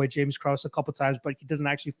with your boy James Krause a couple times, but he doesn't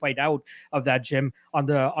actually fight out of that gym. On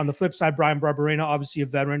the flip side, Bryan Barberena, obviously a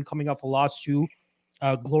veteran coming off a loss to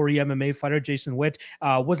Glory MMA fighter Jason Witt,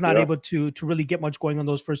 was not able to really get much going on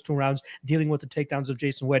those first 2 rounds, dealing with the takedowns of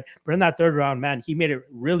Jason Witt. But in that third round, man, he made it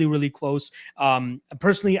really, really close.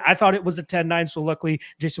 Personally, I thought it was a 10-9, so luckily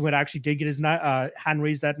Jason Witt actually did get his hand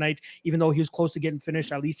raised that night. Even though he was close to getting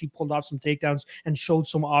finished, at least he pulled off some takedowns and showed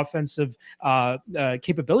some offensive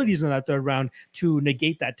capabilities in that third round to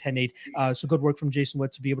negate that 10-8. So good work from Jason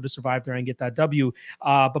Witt to be able to survive there and get that W.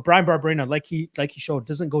 But Bryan Barberena, like he showed,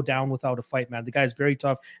 doesn't go down without a fight, man. The guy is very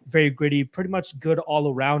tough, very gritty, pretty much good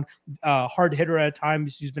all around. Hard hitter at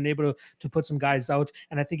times. He's been able to put some guys out,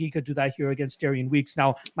 and I think he could do that here against Darian Weeks.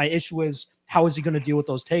 Now, my issue is, how is he going to deal with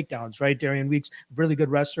those takedowns, right? Darian Weeks, really good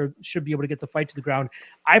wrestler, should be able to get the fight to the ground.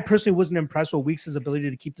 I personally wasn't impressed with Weeks' ability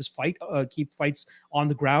to keep keep fights on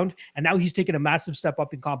the ground, and now he's taken a massive step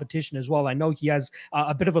up in competition as well. I know he has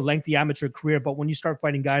a bit of a lengthy amateur career, but when you start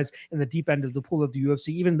fighting guys in the deep end of the pool of the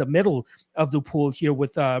UFC, even the middle of the pool here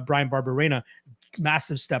with Bryan Barberena,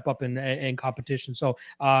 massive step up in competition. So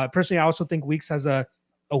personally, I also think Weeks has a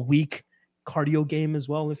weak cardio game as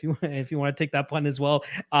well, if you want to take that pun as well.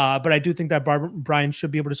 But I do think that Bryan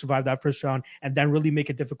should be able to survive that first round and then really make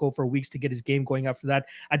it difficult for Weeks to get his game going after that.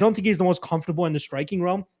 I don't think he's the most comfortable in the striking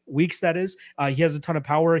realm Weeks, that is. He has a ton of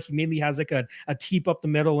power. He mainly has like a teep up the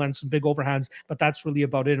middle and some big overhands, but that's really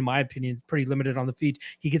about it, in my opinion. Pretty limited on the feet.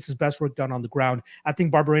 He gets his best work done on the ground. I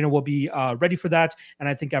think Barberena will be ready for that, and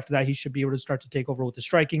I think after that, he should be able to start to take over with the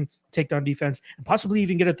striking, takedown defense, and possibly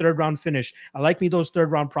even get a third round finish. I like me those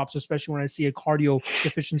third round props, especially when I see a cardio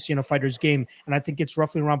deficiency in a fighter's game, and I think it's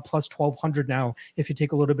roughly around plus 1,200 now if you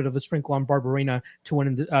take a little bit of a sprinkle on Barberena to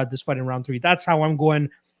win this fight in round 3. That's how I'm going.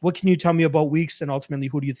 What can you tell me about Weeks, and ultimately,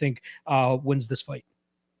 who do you think wins this fight?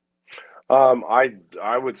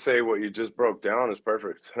 I would say what you just broke down is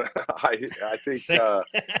perfect. I think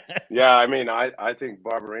yeah, I mean, I think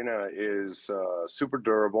Barberena is super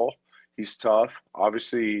durable. He's tough.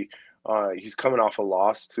 Obviously, he's coming off a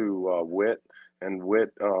loss to Witt, and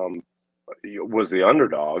Witt was the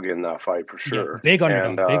underdog in that fight for sure. Yeah, big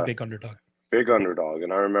underdog, big underdog. Big underdog.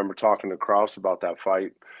 And I remember talking to Krause about that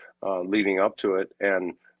fight leading up to it,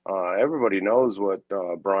 and everybody knows what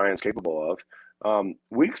Brian's capable of.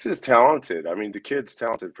 Weeks is talented. I mean, the kid's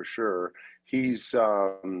talented for sure. He's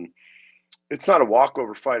it's not a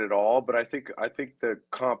walkover fight at all, but I think the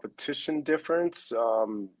competition difference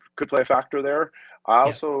could play a factor there.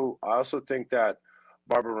 I also think that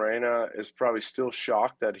Barberena is probably still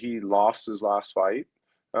shocked that he lost his last fight,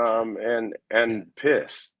 and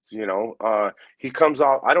pissed. You know, he comes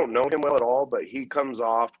off. I don't know him well at all, but he comes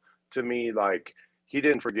off to me like he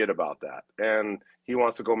didn't forget about that, and he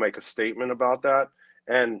wants to go make a statement about that.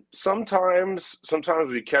 And sometimes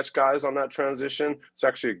we catch guys on that transition. It's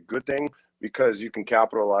actually a good thing because you can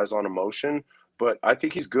capitalize on emotion. But I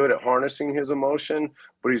think he's good at harnessing his emotion,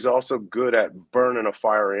 but he's also good at burning a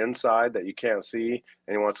fire inside that you can't see,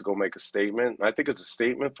 and he wants to go make a statement. And I think it's a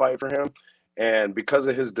statement fight for him. And because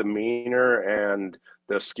of his demeanor and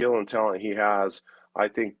the skill and talent he has, I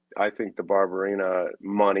think the Barberena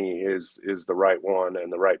money is the right one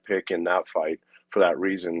and the right pick in that fight for that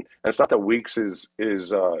reason. And it's not that Weeks is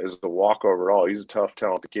the walkover at all. He's a tough,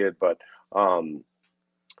 talented kid, but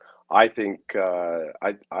I think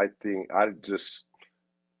I just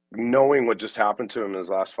knowing what just happened to him in his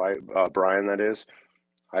last fight, Brian, that is,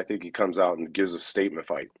 I think he comes out and gives a statement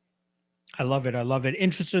fight. I love it. I love it.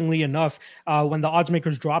 Interestingly enough, when the odds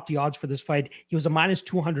makers dropped the odds for this fight, he was a minus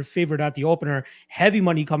 200 favorite at the opener. Heavy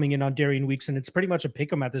money coming in on Darian Weeks, and it's pretty much a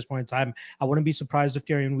pick 'em at this point in time. I wouldn't be surprised if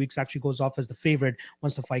Darian Weeks actually goes off as the favorite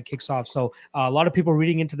once the fight kicks off. So a lot of people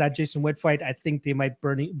reading into that Jason Witt fight, I think they might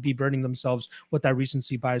be burning themselves with that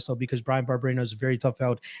recency bias, though, because Brian Barberena is a very tough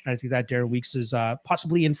out, and I think that Darian Weeks is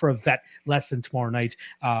possibly in for a vet lesson tomorrow night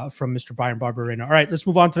from Mr. Brian Barberena. All right, let's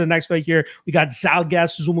move on to the next fight here. We got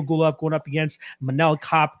Zhalgas Zhumagulov going up against Manel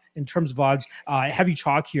Kape. In terms of odds, heavy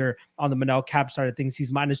chalk here on the Manel Kape side of things.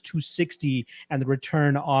 He's minus 260, and the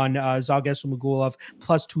return on Zhalgas Zhumagulov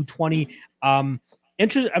plus 220. I'm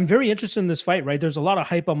very interested in this fight, right? There's a lot of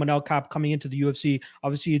hype on Manel Kape coming into the UFC.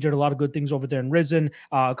 Obviously, he did a lot of good things over there in Rizin,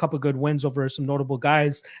 a couple of good wins over some notable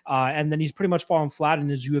guys, and then he's pretty much fallen flat in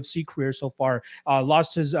his UFC career so far.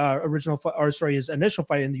 Lost his his initial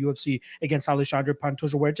fight in the UFC against Alexandre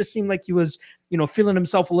Pantoja, where it just seemed like he was, feeling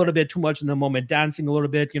himself a little bit too much in the moment, dancing a little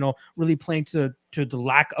bit, really playing to the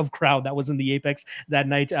lack of crowd that was in the Apex that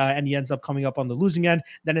night, and he ends up coming up on the losing end.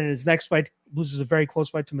 Then in his next fight, loses a very close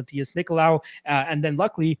fight to Matthias Nicolau, and then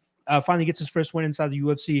luckily finally gets his first win inside the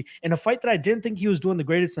UFC in a fight that I didn't think he was doing the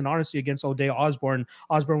greatest in, honestly, against Ode Osborne.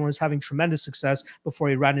 Osborne was having tremendous success before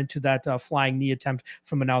he ran into that flying knee attempt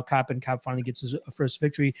from Manel Kape, and Kape finally gets his first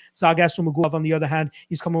victory. Zhalgas Zhumagulov, on the other hand,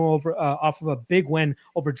 he's coming over off of a big win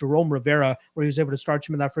over Jerome Rivera, where he was able to start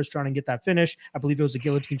him in that first round and get that finish. I believe it was a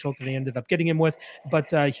guillotine choke that they ended up getting him with,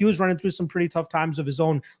 but he was running through some pretty tough times of his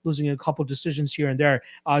own, losing a couple decisions here and there.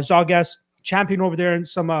 Zhalgas, champion over there in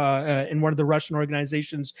some in one of the Russian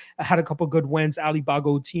organizations, had a couple good wins. Ali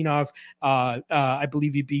Bagotinov, I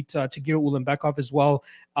believe he beat Tagir Ulanbekov as well.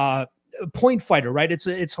 Point fighter, right?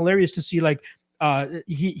 It's hilarious to see, like,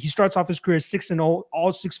 he starts off his career 6-0,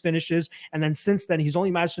 all 6 finishes, and then since then he's only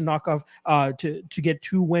managed to knock off to get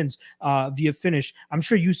 2 wins via finish. I'm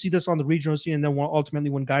sure you see this on the regional scene, and then ultimately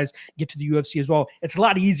when guys get to the UFC as well, it's a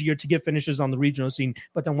lot easier to get finishes on the regional scene.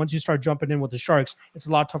 But then once you start jumping in with the Sharks, it's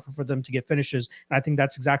a lot tougher for them to get finishes. And I think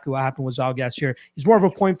that's exactly what happened with Zhalgas here. He's more of a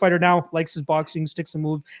point fighter now, likes his boxing, sticks and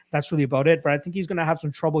move. That's really about it. But I think he's going to have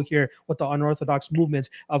some trouble here with the unorthodox movement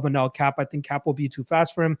of Manel Kape. I think Kape will be too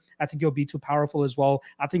fast for him. I think he'll be too powerful as well.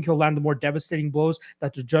 I think he'll land the more devastating blows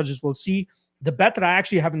that the judges will see. The bet that I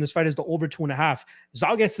actually have in this fight is the over 2.5.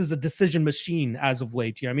 Zhalgas is a decision machine as of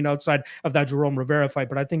late. I mean, outside of that Jerome Rivera fight,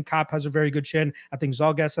 but I think Kape has a very good chin. I think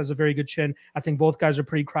Zhalgas has a very good chin. I think both guys are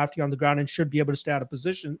pretty crafty on the ground and should be able to stay out of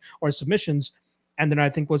position or submissions. And then I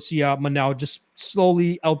think we'll see Manel just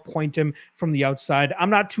slowly outpoint him from the outside.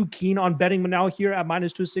 I'm not too keen on betting Manel here at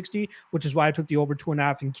minus 260, which is why I took the over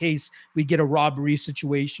 2.5 in case we get a robbery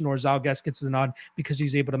situation or Zalgas gets the nod because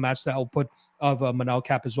he's able to match the output of Manel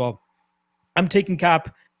Cap as well. I'm taking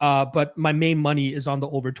Cap, but my main money is on the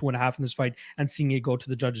over 2.5 in this fight and seeing it go to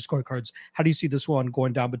the judges' scorecards. How do you see this one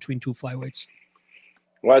going down between two flyweights?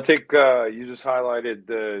 Well, I think you just highlighted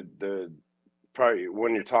the probably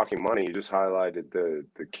when you're talking money, you just highlighted the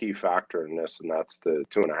key factor in this, and that's the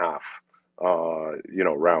 2.5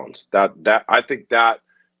 rounds. That I think that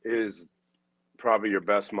is probably your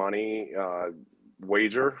best money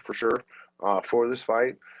wager for sure for this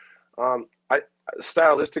fight. I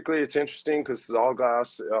stylistically, it's interesting because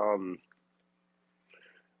Zalgas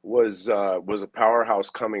was a powerhouse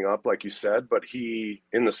coming up, like you said, but he,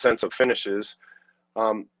 in the sense of finishes,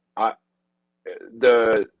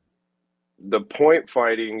 the point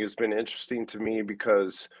fighting has been interesting to me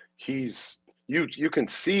because you can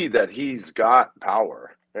see that he's got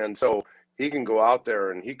power, and so he can go out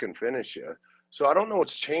there and he can finish you. So I don't know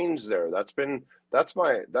what's changed there. That's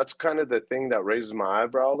kind of the thing that raises my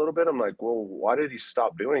eyebrow a little bit. I'm like, well, why did he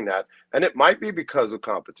stop doing that? And it might be because of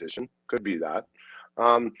competition. Could be that.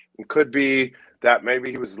 It could be that maybe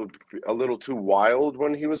he was a little too wild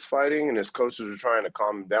when he was fighting, and his coaches were trying to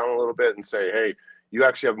calm him down a little bit and say, hey, you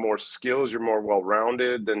actually have more skills. You're more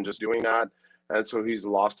well-rounded than just doing that. And so he's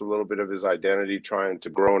lost a little bit of his identity trying to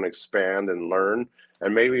grow and expand and learn.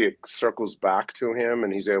 And maybe it circles back to him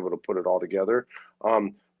and he's able to put it all together.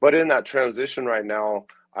 But in that transition right now,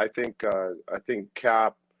 I think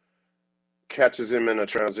Cap catches him in a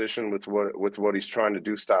transition with what he's trying to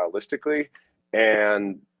do stylistically.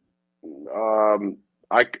 And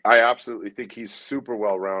I absolutely think he's super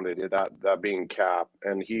well-rounded, that being Cap.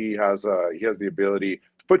 And he has the ability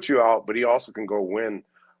to put you out, but he also can go win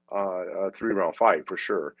a 3-round fight for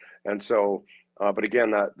sure. And so, but again,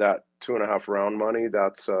 that 2.5 round money,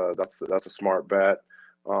 that's a smart bet.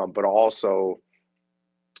 But also,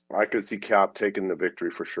 I could see Cap taking the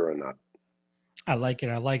victory for sure in that. I like it.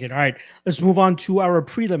 All right, let's move on to our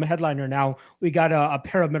prelim headliner now. We got a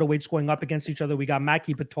pair of middleweights going up against each other. We got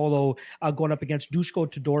Maki Pitolo going up against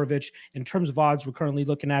Dushko Todorovic. In terms of odds, we're currently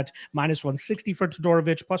looking at minus 160 for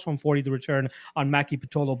Todorovic, plus 140 the return on Maki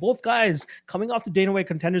Pitolo. Both guys coming off the Dana White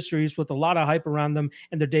Contender Series with a lot of hype around them,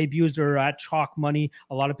 and their debuts are at chalk money.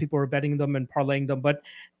 A lot of people are betting them and parlaying them, but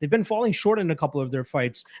they've been falling short in a couple of their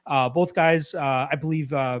fights. Both guys, I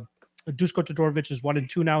believe, Dushko Todorovic is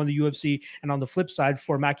 1-2 now in the UFC, and on the flip side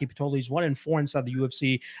for Maki Pitolo, he's 1-4 inside the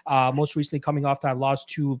UFC. Most recently coming off that loss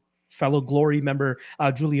to fellow Glory member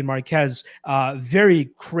Julian Marquez. Very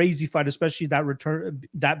crazy fight, especially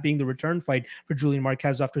that being the return fight for Julian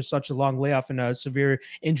Marquez after such a long layoff and a severe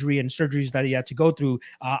injury and surgeries that he had to go through.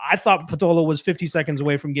 I thought Pitolo was 50 seconds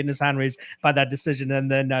away from getting his hand raised by that decision, and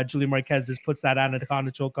then Julian Marquez just puts that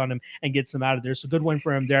anaconda choke on him and gets him out of there. So good win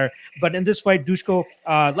for him there. But in this fight, Dushko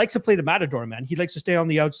likes to play the matador, man. He likes to stay on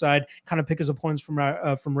the outside, kind of pick his opponents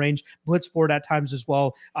from range, blitz forward at times as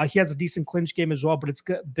well. He has a decent clinch game as well, but it's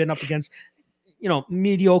been up against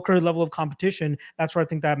mediocre level of competition. That's where I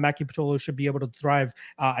think that Maki Pitolo should be able to thrive.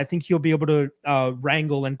 I think he'll be able to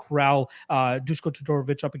wrangle and corral Dushko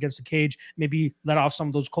Todorovic up against the cage, maybe let off some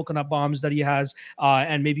of those coconut bombs that he has,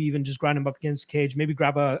 and maybe even just grind him up against the cage, maybe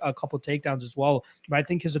grab a couple of takedowns as well. But I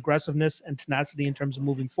think his aggressiveness and tenacity in terms of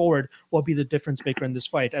moving forward will be the difference maker in this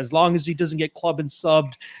fight. As long as he doesn't get clubbed and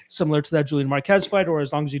subbed similar to that Julian Marquez fight, or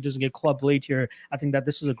as long as he doesn't get clubbed late here, I think that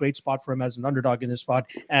this is a great spot for him as an underdog in this spot.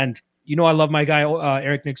 And I love my guy,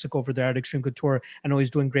 Eric Nixick over there at Extreme Couture. I know he's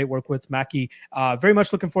doing great work with Maki. Very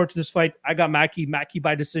much looking forward to this fight. I got Maki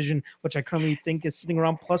by decision, which I currently think is sitting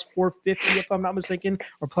around plus 450, if I'm not mistaken,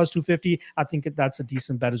 or plus 250. I think that's a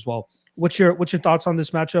decent bet as well. What's your thoughts on this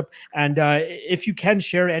matchup? And if you can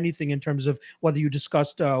share anything in terms of whether you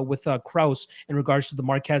discussed with Kraus in regards to the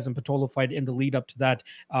Marquez and Pitolo fight in the lead up to that,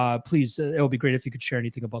 please, it would be great if you could share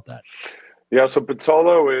anything about that. Yeah, so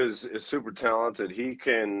Pitolo is super talented. He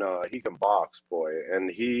can box, boy,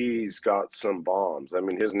 and he's got some bombs. I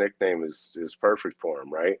mean, his nickname is perfect for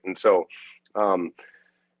him, right? And so, I'll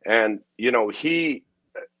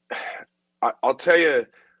tell you,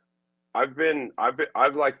 I've been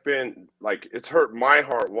it's hurt my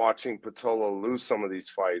heart watching Pitolo lose some of these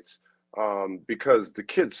fights because the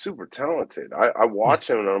kid's super talented. I watch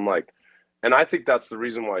him and I'm like, and I think that's the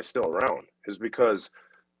reason why he's still around is because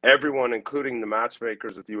everyone, including the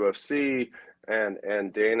matchmakers at the UFC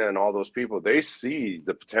and Dana and all those people, they see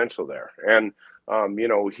the potential there. And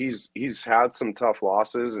he's had some tough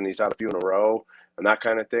losses and he's had a few in a row and that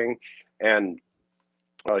kind of thing. And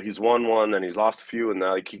he's won one, then he's lost a few, and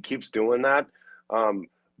he keeps doing that.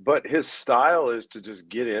 But his style is to just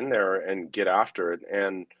get in there and get after it.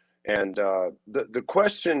 And the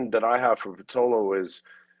question that I have for Patolo is,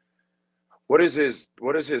 what does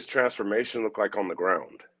his transformation look like on the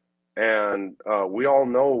ground? And we all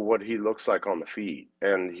know what he looks like on the feet,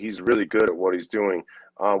 and he's really good at what he's doing.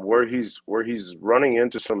 Where he's running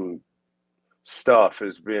into some stuff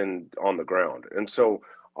has been on the ground, and so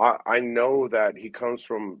I know that he comes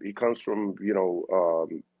from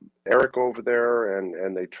Eric over there,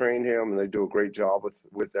 and they train him, and they do a great job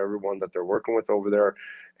with everyone that they're working with over there.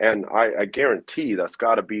 And I guarantee that's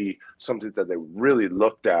got to be something that they really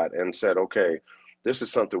looked at and said, okay, this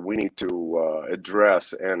is something we need to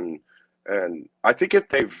address. And I think if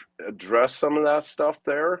they've addressed some of that stuff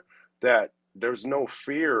there, that there's no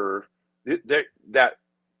fear that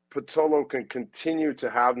Patolo can continue to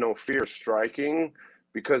have no fear striking,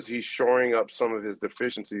 because he's shoring up some of his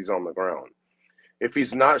deficiencies on the ground. If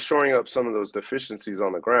he's not shoring up some of those deficiencies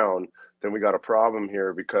on the ground, then we got a problem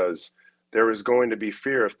here, because there is going to be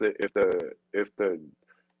fear if the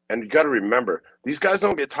and you got to remember, these guys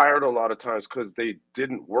don't get tired a lot of times because they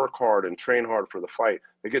didn't work hard and train hard for the fight.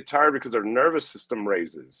 They get tired because their nervous system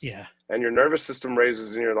raises. Yeah. And your nervous system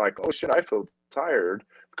raises, and you're like, oh shit, I feel tired,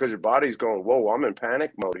 because your body's going, whoa, I'm in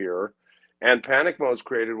panic mode here. And panic mode is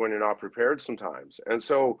created when you're not prepared sometimes. And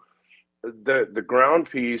so the ground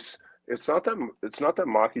piece, it's not that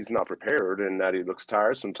Maki's not prepared and that he looks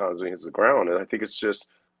tired sometimes when he hits the ground. And I think it's just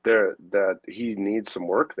that he needs some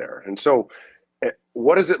work there. And so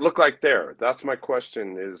what does it look like there? That's my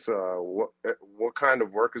question, is what kind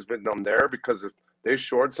of work has been done there? Because if they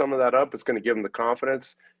shored some of that up, it's going to give him the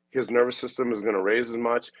confidence. His nervous system is going to raise as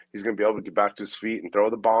much. He's going to be able to get back to his feet and throw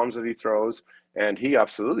the bombs that he throws, and he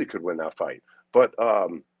absolutely could win that fight. But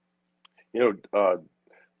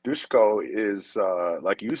Dushko is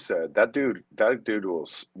like you said, that dude will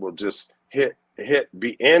just hit,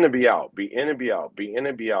 be in and be out, be in and be out, be in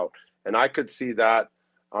and be out. And I could see that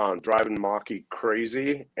driving Maki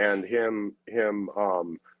crazy, and him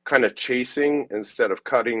kind of chasing instead of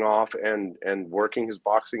cutting off and working his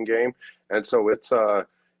boxing game. And so that's a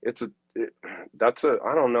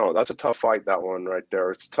tough fight, that one right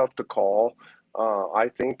there. It's tough to call. I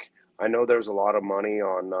know there's a lot of money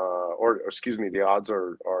on, the odds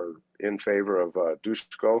are in favor of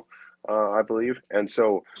Dushko, I believe. And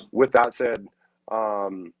so with that said,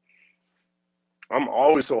 I'm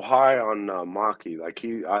always so high on Maki. Like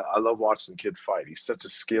I love watching the kid fight. He's such a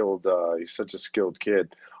skilled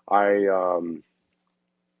kid.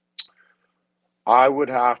 I would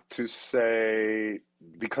have to say,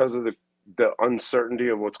 because of the uncertainty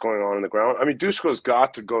of what's going on in the ground. I mean, Dushko's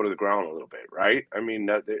got to go to the ground a little bit, right? I mean,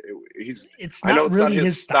 it's I know not it's really not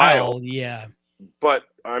his style, yeah. But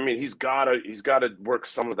I mean, he's got to work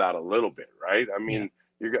some of that a little bit, right? I mean,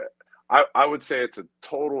 I would say it's a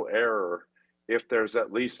total error if there's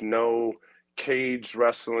at least no cage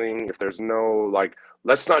wrestling, if there's no, like,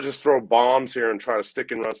 let's not just throw bombs here and try to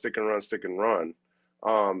stick and run.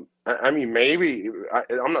 I mean, maybe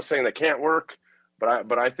I'm not saying that can't work,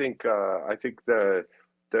 but I think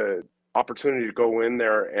the opportunity to go in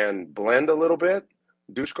there and blend a little bit,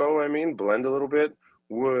 blend a little bit,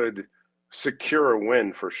 would secure a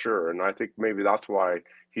win for sure. And I think maybe that's why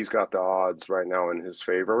he's got the odds right now in his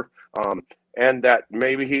favor. And that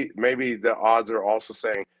maybe the odds are also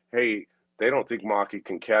saying, hey, they don't think Maki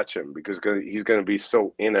can catch him because he's going to be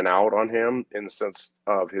so in and out on him in the sense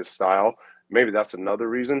of his style. Maybe that's another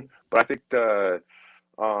reason. But I think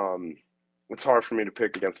it's hard for me to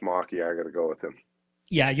pick against Maki. I got to go with him.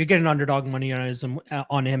 Yeah, you're getting underdog money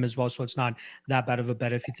on him as well, so it's not that bad of a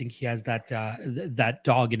bet if you think he has that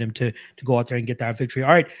dog in him to go out there and get that victory. All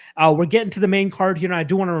right, we're getting to the main card here, and I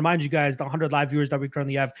do want to remind you guys, the 100 live viewers that we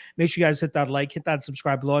currently have, make sure you guys hit that like, hit that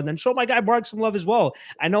subscribe below, and then show my guy Mark some love as well.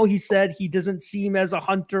 I know he said he doesn't seem as a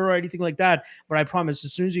hunter or anything like that, but I promise,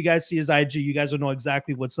 as soon as you guys see his IG, you guys will know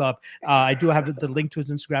exactly what's up. I do have the link to his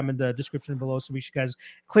Instagram in the description below, so make sure you guys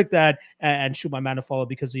click that and shoot my man a follow,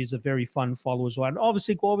 because he's a very fun follow as well. And obviously,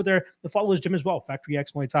 go over there and follow his gym as well, Factory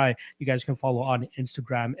X Muay Thai. You guys can follow on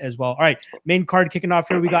Instagram as well. All right, main card kicking off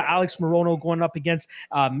here. We got Alex Morono going up against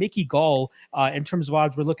Mickey Gall. In terms of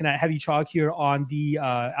odds, we're looking at heavy chalk here on the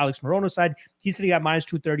Alex Morono side. He's sitting at minus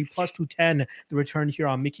 230, plus 210, the return here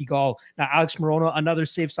on Mickey Gall. Now, Alex Morono, another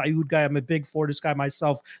safe Saud guy. I'm a big Fortis guy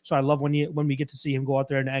myself, so I love when we get to see him go out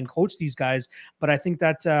there and coach these guys. But I think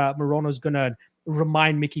that Morono is going to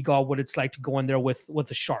remind Mickey Gall what it's like to go in there with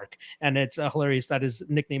a shark. And it's hilarious that his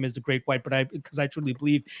nickname is the Great White, but because I truly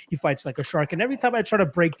believe he fights like a shark. And every time I try to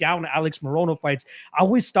break down Alex Morono fights, I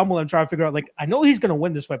always stumble and try to figure out, like, I know he's going to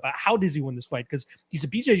win this fight, but how does he win this fight? Because he's a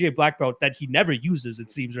BJJ black belt that he never uses,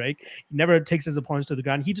 it seems, right? He never takes his opponents to the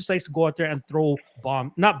ground. He just likes to go out there and throw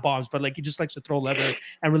not bombs, but like he just likes to throw leather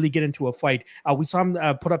and really get into a fight. We saw him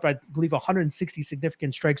put up, I believe, 160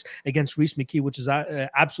 significant strikes against Reese McKee, which is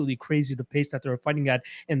absolutely crazy, the pace that they're fighting at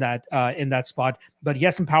in that spot. But he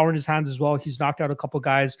has some power in his hands as well. He's knocked out a couple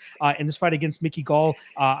guys in this fight against Mickey Gall.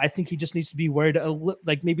 I think he just needs to be worried,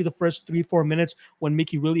 like maybe the first 3-4 minutes when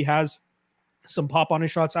Mickey really has some pop on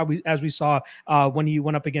his shots, as we saw when he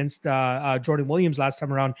went up against Jordan Williams last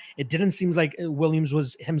time around. It didn't seem like Williams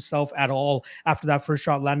was himself at all after that first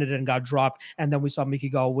shot landed and got dropped, and then we saw Mickey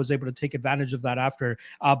Gall was able to take advantage of that after.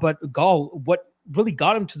 But Gall, what really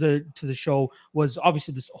got him to the show was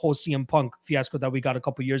obviously this whole CM Punk fiasco that we got a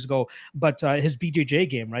couple years ago, but his BJJ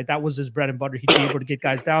game, right? That was his bread and butter. He'd be able to get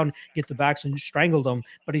guys down, get the backs, and strangle them.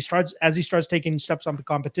 But as he starts taking steps on the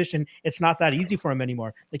competition, it's not that easy for him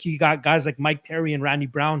anymore. Like, you got guys like Mike Perry and Randy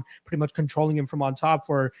Brown pretty much controlling him from on top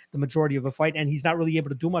for the majority of a fight, and he's not really able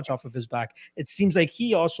to do much off of his back. It seems like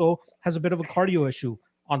he also has a bit of a cardio issue.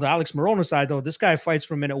 On the Alex Morono side, though, this guy fights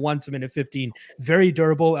from minute 1 to minute 15. Very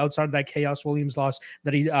durable outside of that Chaos Williams loss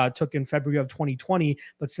that he took in February of 2020.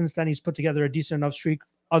 But since then, he's put together a decent enough streak,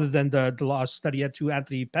 other than the loss that he had to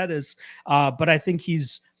Anthony Pettis. But I think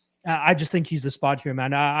I just think he's the spot here,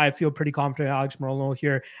 man. I feel pretty confident in Alex Morono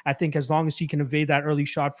here. I think as long as he can evade that early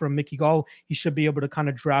shot from Mickey Gall, he should be able to kind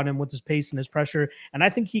of drown him with his pace and his pressure. And I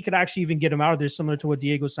think he could actually even get him out of there, similar to what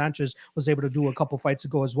Diego Sanchez was able to do a couple fights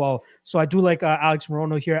ago as well. So I do like Alex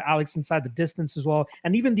Morono here. Alex inside the distance as well,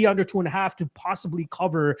 and even the under 2.5 to possibly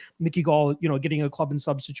cover Mickey Gall, getting a club and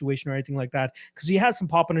sub situation or anything like that, because he has some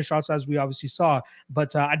pop on his shots, as we obviously saw.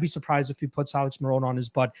 But I'd be surprised if he puts Alex Morono on his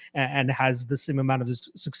butt and has the same amount of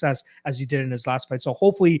his success as he did in his last fight. So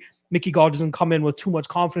hopefully Mickey Gall doesn't come in with too much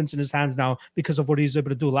confidence in his hands now because of what he was able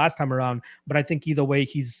to do last time around. But I think either way,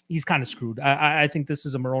 he's kind of screwed. I think this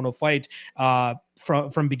is a Morono fight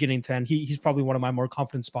from beginning to end. He's probably one of my more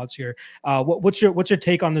confident spots here. What's your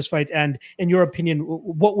take on this fight? And in your opinion,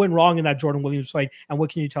 what went wrong in that Jordan Williams fight? And what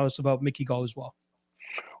can you tell us about Mickey Gall as well?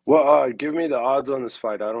 Well, give me the odds on this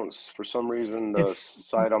fight. I don't, for some reason, the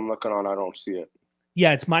site I'm looking on, I don't see it.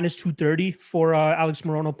 Yeah, it's minus 230 for Alex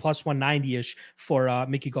Morono, plus 190-ish for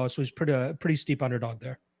Mickey Gall. So he's pretty steep underdog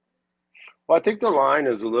there. Well, I think the line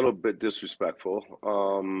is a little bit disrespectful.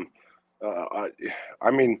 I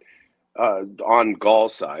mean, on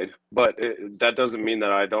Gall's side, but that doesn't mean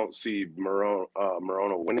that I don't see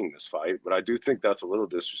Morono winning this fight. But I do think that's a little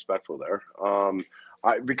disrespectful there.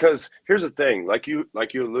 Because here's the thing, like you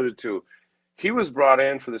alluded to, he was brought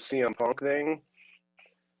in for the CM Punk thing.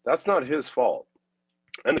 That's not his fault.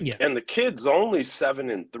 And the kid's only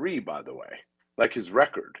 7-3, by the way. Like, his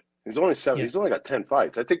record, he's only 7. Yeah. He's only got 10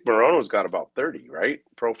 fights. I think Morono's got about 30, right?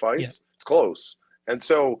 Pro fights. Yeah. It's close. And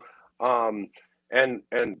so, and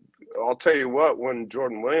I'll tell you what, when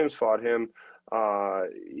Jordan Williams fought him,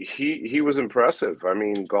 he was impressive. I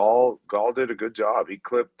mean, Gall did a good job. He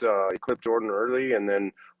clipped Jordan early, and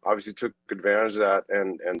then obviously took advantage of that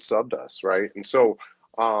and subbed us, right? And so,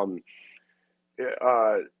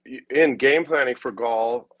 in game planning for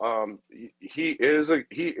Gall, he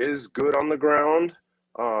is good on the ground,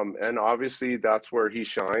 and obviously that's where he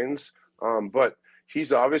shines. But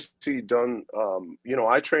he's obviously done.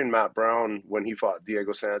 I trained Matt Brown when he fought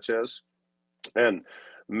Diego Sanchez, and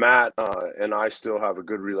Matt and I still have a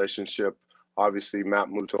good relationship. Obviously, Matt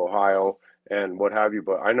moved to Ohio and what have you,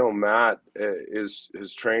 but I know Matt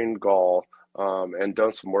has trained Gall and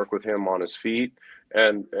done some work with him on his feet.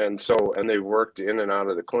 And they worked in and out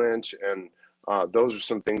of the clinch, and those are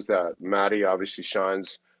some things that Matty obviously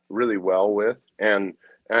shines really well with. And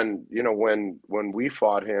when we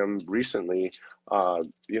fought him recently,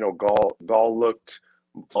 Gall looked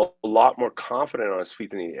a lot more confident on his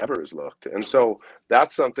feet than he ever has looked, and so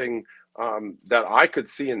that's something that I could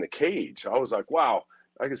see in the cage. I was like, wow,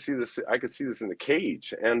 I could see this in the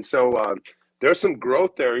cage, and so there's some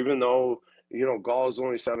growth there, even though. Gall is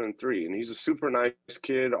only 7-3, and he's a super nice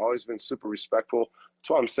kid, always been super respectful. That's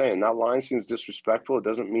what I'm saying. That line seems disrespectful. It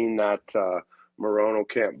doesn't mean that Morono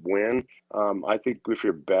can't win. I think if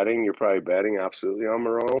you're betting, you're probably betting absolutely on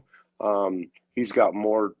Morono. He's got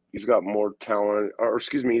more talent, or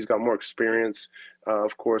excuse me, he's got more experience,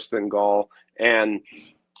 of course, than Gall. And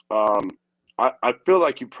I feel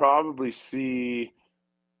like you probably see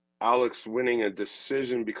Alex winning a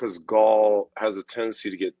decision because Gall has a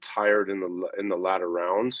tendency to get tired in the latter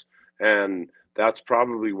rounds, and that's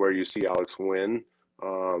probably where you see Alex win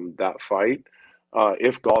that fight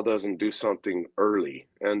if Gall doesn't do something early.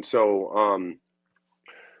 And so,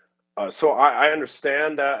 so I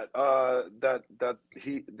understand that that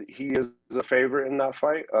he is a favorite in that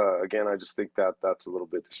fight. Again, I just think that that's a little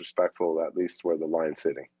bit disrespectful, at least where the line's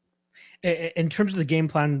sitting. In terms of the game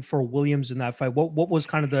plan for Williams in that fight, what was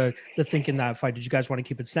kind of the think in that fight? Did you guys want to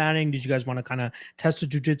keep it standing? Did you guys want to kind of test the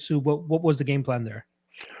jiu-jitsu? What was the game plan there?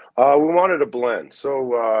 We wanted a blend,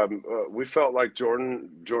 so we felt like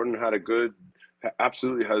Jordan had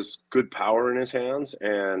absolutely has good power in his hands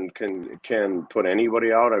and can put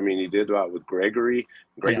anybody out. I mean, he did that with Gregory.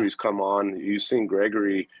 Gregory's come on. You've seen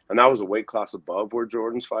Gregory, and that was a weight class above where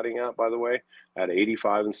Jordan's fighting at, by the way, at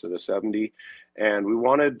 85 instead of 70. And we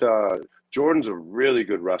wanted Jordan's a really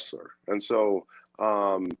good wrestler, and so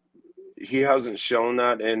he hasn't shown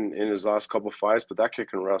that in his last couple fights, but that kid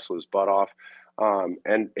can wrestle his butt off.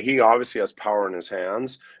 And he obviously has power in his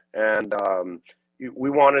hands, and we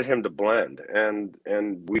wanted him to blend, and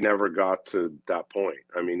we never got to that point.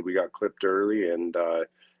 I mean, we got clipped early, and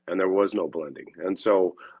there was no blending, and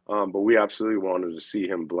so but we absolutely wanted to see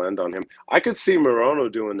him blend on him. I could see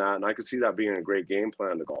Morono doing that, and I could see that being a great game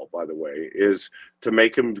plan to Gall, by the way, is to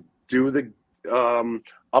make him do the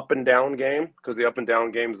up and down game, because the up and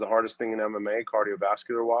down game is the hardest thing in MMA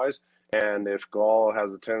cardiovascular wise. And if Gall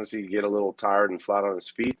has a tendency to get a little tired and flat on his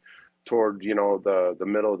feet toward, the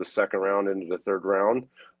middle of the second round into the third round,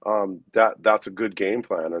 that's a good game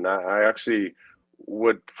plan. And I actually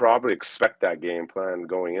would probably expect that game plan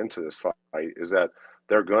going into this fight, is that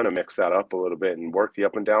they're going to mix that up a little bit and work the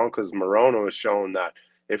up and down, because Morono has shown that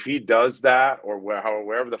if he does that, or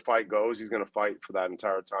wherever the fight goes, he's going to fight for that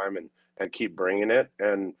entire time and keep bringing it.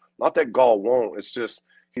 And not that Gall won't, it's just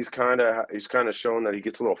he's kind of shown that he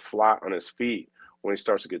gets a little flat on his feet when he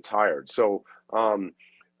starts to get tired. So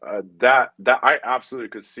that I absolutely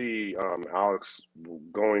could see Alex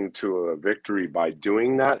going to a victory by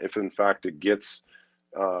doing that, if in fact it gets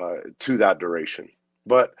to that duration.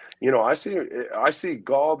 But I see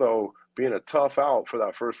Gall though being a tough out for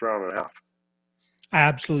that first round and a half. I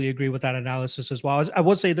absolutely agree with that analysis as well. I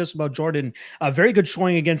will say this about Jordan: a very good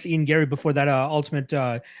showing against Ian Gary before that ultimate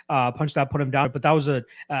punch that put him down. But that was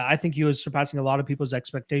I think he was surpassing a lot of people's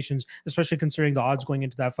expectations, especially considering the odds going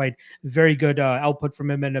into that fight. Very good output from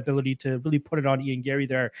him and ability to really put it on Ian Gary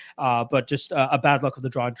there. But just a bad luck of the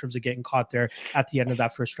draw in terms of getting caught there at the end of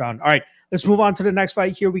that first round. All right, let's move on to the next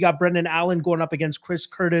fight here. We got Brendan Allen going up against Chris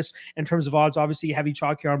Curtis. In terms of odds, obviously heavy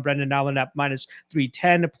chalk here on Brendan Allen at minus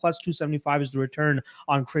 310, plus 275 is the return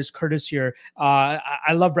on Chris Curtis here.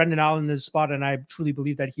 I love Brendan Allen in this spot, and I truly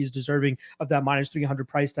believe that he's deserving of that minus 300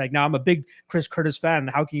 price tag. Now, I'm a big Chris Curtis fan.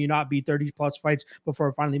 How can you not be 30 plus fights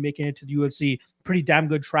before finally making it to the UFC? Pretty damn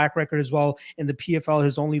good track record as well in the PFL.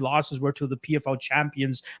 His only losses were to the PFL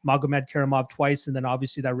champions, Magomed Karamov twice, and then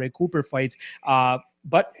obviously that Ray Cooper fight.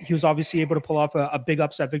 But he was obviously able to pull off a big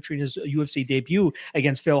upset victory in his UFC debut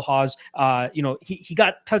against Phil Hawes. He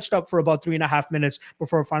got touched up for about 3.5 minutes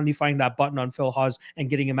before finally finding that button on Phil Hawes and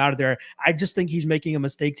getting him out of there. I just think he's making a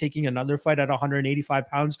mistake taking another fight at 185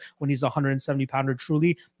 pounds when he's a 170 pounder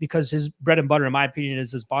truly, because his bread and butter, in my opinion,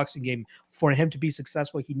 is his boxing game. For him to be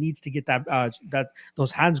successful, he needs to get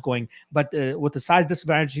those hands going. But with the size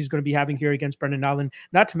disadvantage he's going to be having here against Brendan Allen,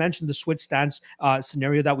 not to mention the switch stance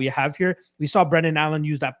scenario that we have here, we saw Brendan Allen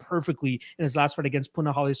use that perfectly in his last fight against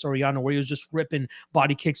Punahele Soriano, where he was just ripping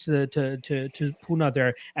body kicks to Puna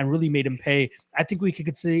there and really made him pay. I think we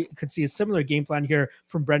could see a similar game plan here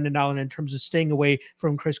from Brendan Allen in terms of staying away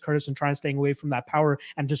from Chris Curtis and trying to stay away from that power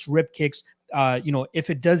and just rip kicks. If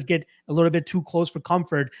it does get a little bit too close for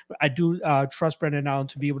comfort, I do trust Brendan Allen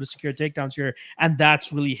to be able to secure takedowns here, and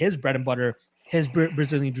that's really his bread and butter. His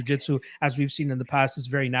Brazilian Jiu-Jitsu, as we've seen in the past, is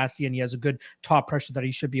very nasty, and he has a good top pressure that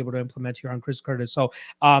he should be able to implement here on Chris Curtis. So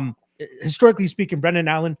historically speaking, Brendan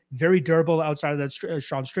Allen, very durable outside of that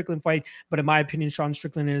Sean Strickland fight. But in my opinion, Sean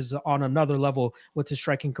Strickland is on another level with his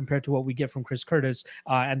striking compared to what we get from Chris Curtis.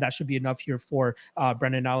 And that should be enough here for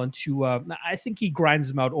Brendan Allen to, I think he grinds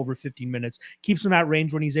him out over 15 minutes, keeps him at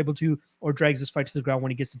range when he's able to, or drags this fight to the ground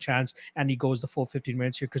when he gets the chance, and he goes the full 15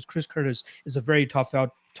 minutes here, because Chris Curtis is a very tough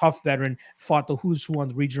veteran, fought the who's who on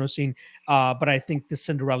the regional scene. But I think the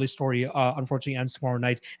Cinderella story, unfortunately, ends tomorrow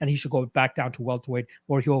night, and he should go back down to welterweight,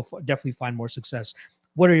 where he'll definitely find more success.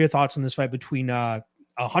 What are your thoughts on this fight between a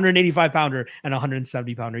 185 pounder and a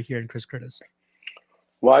 170 pounder here in Chris Curtis?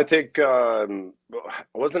 Well, I think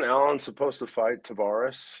wasn't Allen supposed to fight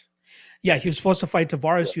Tavares? Yeah, he was supposed to fight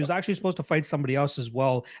Tavares. He was actually supposed to fight somebody else as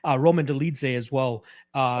well, Roman Dolidze as well.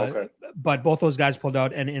 Okay. But both those guys pulled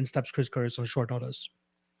out, and in steps Chris Curtis on short notice.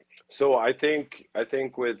 So I think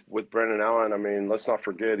with Brendan Allen, I mean, let's not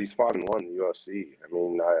forget he's 5-1 in the UFC. I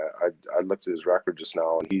mean, I looked at his record just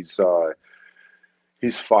now, and he's 5-1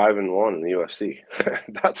 in the UFC.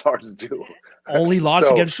 That's hard to do. Only loss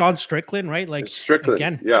So against Sean Strickland, right? Like Strickland,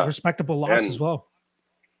 again, yeah, respectable loss as and well.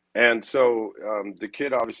 so the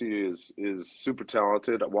kid obviously is super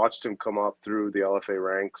talented. I watched him come up through the LFA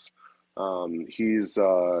ranks.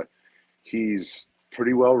 He's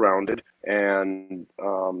pretty well rounded, and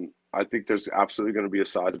I think there's absolutely going to be a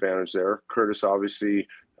size advantage there. Curtis obviously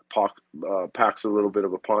packs a little bit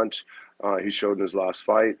of a punch. He showed in his last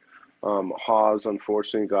fight. Haas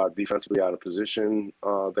unfortunately got defensively out of position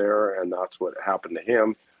there, and that's what happened to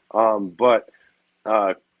him. But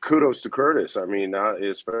kudos to Curtis. I mean,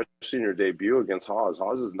 especially in your debut against Haas.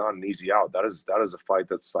 Haas is not an easy out. That is a fight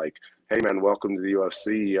that's like, hey man, welcome to the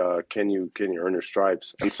UFC. Can you earn your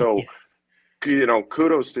stripes? And so,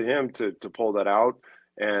 kudos to him to pull that out,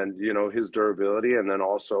 and his durability, and then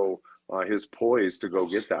also his poise to go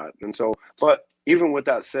get that. And so, but even with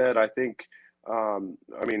that said, I think. I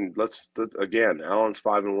mean, again, Allen's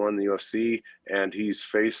 5-1 in the UFC, and he's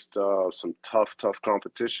faced some tough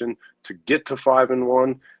competition to get to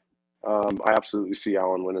 5-1. I absolutely see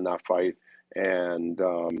Allen winning that fight, and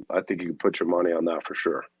I think you can put your money on that for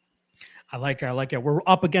sure. I like it. I like it. We're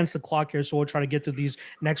up against the clock here, so we'll try to get through these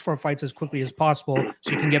next 4 fights as quickly as possible,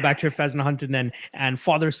 so you can get back to your pheasant hunting and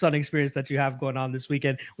father-son experience that you have going on this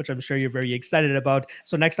weekend, which I'm sure you're very excited about.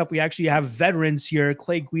 So next up, we actually have veterans here.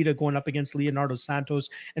 Clay Guida going up against Leonardo Santos.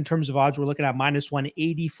 In terms of odds, we're looking at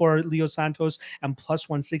 -180 for Leo Santos and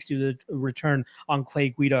 +160 to return on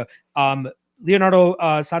Clay Guida.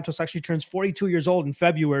 Leonardo Santos actually turns 42 years old in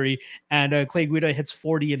February, and Clay Guida hits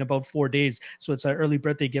 40 in about 4 days. So it's an early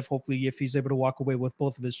birthday gift, hopefully, if he's able to walk away with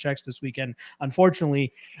both of his checks this weekend.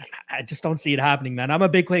 Unfortunately, I just don't see it happening, man. I'm a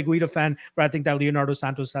big Clay Guida fan, but I think that Leonardo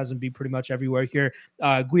Santos has him beat pretty much everywhere here.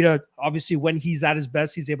 Guida, obviously, when he's at his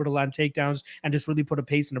best, he's able to land takedowns and just really put a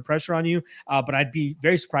pace and a pressure on you. But I'd be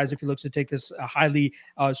very surprised if he looks to take this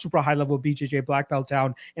super high level BJJ black belt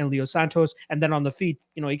down in Leo Santos. And then on the feet,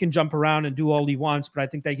 he can jump around and do all he wants, but I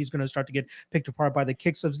think that he's going to start to get picked apart by the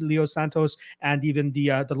kicks of Leo Santos and even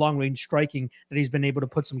the long range striking that he's been able to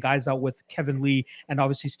put some guys out with, Kevin Lee and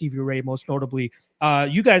obviously Stevie Ray most notably.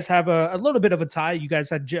 You guys have a little bit of a tie. You guys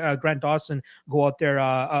had Grant Dawson go out there.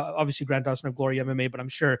 Obviously, Grant Dawson of Glory MMA, but I'm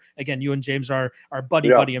sure, again, you and James are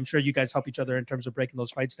buddy. I'm sure you guys help each other in terms of breaking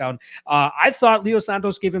those fights down. I thought Leo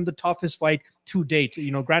Santos gave him the toughest fight to date.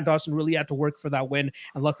 Grant Dawson really had to work for that win,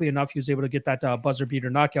 and luckily enough, he was able to get that buzzer beater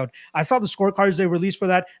knockout. I saw the scorecards they released for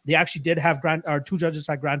that. They actually did have two judges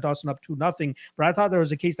had Grant Dawson up 2-0, but I thought there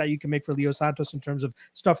was a case that you can make for Leo Santos in terms of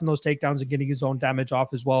stuffing those takedowns and getting his own damage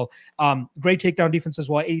off as well. Great takedown defense as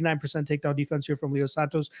well. 89% takedown defense here from Leo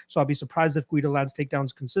Santos. So I'll be surprised if Guida lands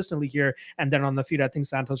takedowns consistently here. And then on the feet, I think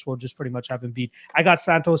Santos will just pretty much have him beat. I got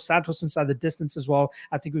Santos inside the distance as well.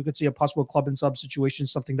 I think we could see a possible club and sub situation,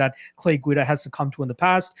 something that Clay Guida has succumbed to in the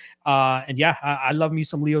past. And yeah, I love me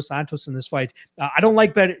some Leo Santos in this fight. I don't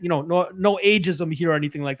like betting, no ageism here or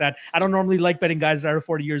anything like that. I don't normally like betting guys that are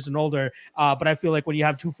 40 years and older. But I feel like when you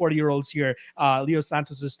have two 40-year-olds here, Leo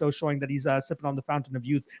Santos is still showing that he's sipping on the fountain of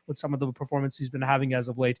youth with some of the performance he's been having as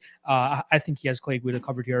of late. I think he has Clay Guida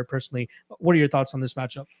covered here personally. What are your thoughts on this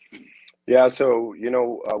matchup? Yeah, so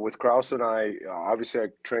with Kraus and I, obviously I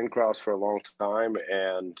trained Kraus for a long time,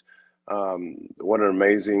 and what an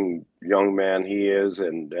amazing young man he is,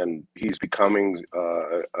 and he's becoming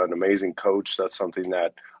an amazing coach. That's something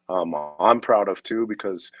that I'm proud of too,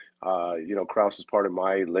 because Kraus is part of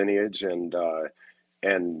my lineage, and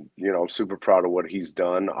I'm super proud of what he's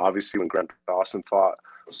done. Obviously, when Grant Dawson fought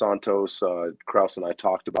Santos, Kraus and I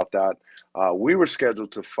talked about that. We were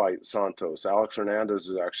scheduled to fight Santos. Alex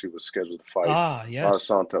Hernandez actually was scheduled to fight Yes.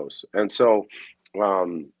 Santos, and so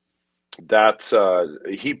that's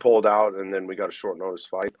he pulled out, and then we got a short notice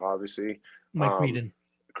fight. Obviously, Mike Breeden.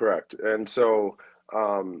 Correct, and so,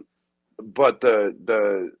 but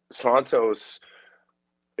the Santos.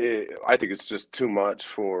 I think it's just too much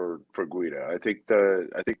for Guida. I think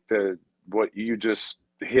the what you just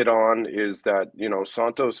hit on is that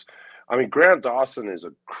Santos. I mean, Grant Dawson is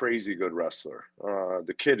a crazy good wrestler.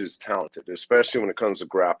 The kid is talented, especially when it comes to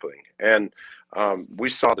grappling. And we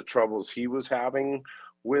saw the troubles he was having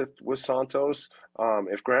with Santos.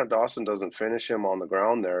 If Grant Dawson doesn't finish him on the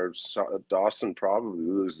ground there, Dawson probably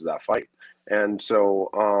loses that fight. And so,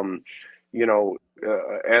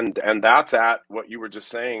 and that's at what you were just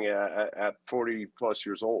saying at 40 plus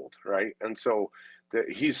years old, right? And so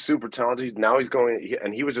he's super talented. Now he's going,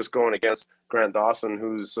 and he was just going against Grant Dawson,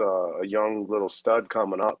 who's a young little stud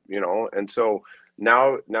coming up, and so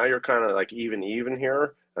now you're kind of like even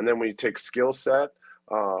here, And then when you take skill set,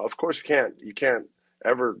 of course you can't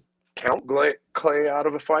ever count Clay out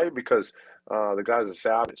of a fight because the guy's a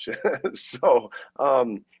savage. So,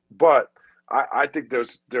 but I think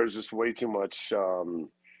there's just way too much.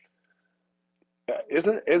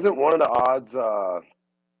 Isn't one of the odds on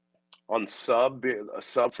a sub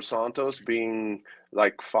for Santos being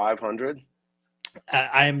like 500?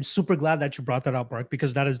 I am super glad that you brought that up, Mark,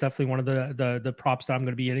 because that is definitely one of the props that I'm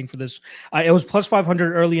going to be hitting for this. It was plus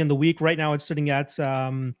 500 early in the week. Right now, it's sitting at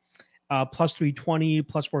plus 320,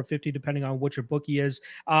 plus 450, depending on what your bookie is.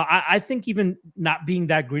 I think even not being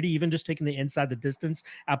that greedy, even just taking the inside the distance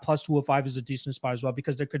at plus 205 is a decent spot as well,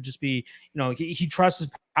 because there could just be, he trusts his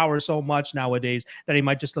power so much nowadays that he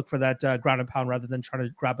might just look for that ground and pound rather than trying to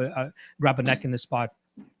grab a neck in this spot.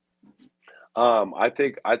 I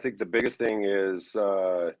think the biggest thing is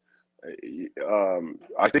I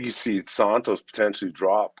think you see Santos potentially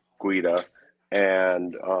drop Guida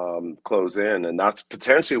and close in, and that's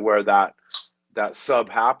potentially where that sub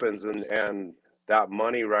happens, and that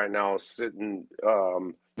money right now is sitting.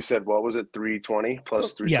 You said what was it, 320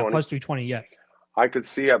 plus 320? Yeah, plus 320. Yeah, I could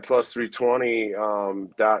see at plus 320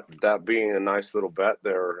 that being a nice little bet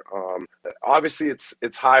there. Obviously,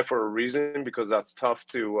 it's high for a reason, because that's tough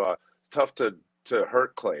to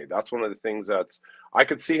hurt Clay. That's one of the things I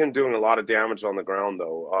could see him doing a lot of damage on the ground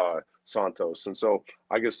though, Santos, and so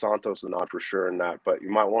I give Santos a nod for sure in that. But you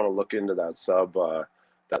might want to look into that sub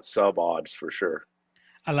odds for sure.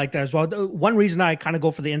 I like that as well. One reason I kind of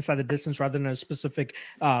go for the inside the distance rather than a specific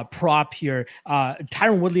prop here,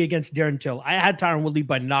 Tyron Woodley against Darren Till. I had Tyron Woodley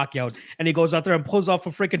by knockout, and he goes out there and pulls off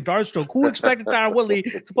a freaking dart stroke. Who expected Tyron Woodley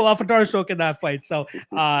to pull off a dart stroke in that fight? So,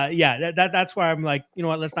 that's why I'm like, you know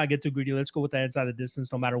what, let's not get too greedy. Let's go with the inside the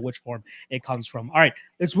distance, no matter which form it comes from. All right,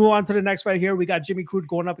 let's move on to the next fight here. We got Jimmy Crute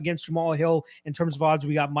going up against Jamal Hill. In terms of odds,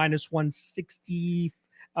 we got minus 160.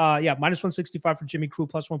 Minus 165 for Jimmy Crute,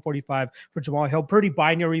 plus 145 for Jamal Hill. Pretty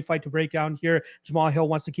binary fight to break down here. Jamal Hill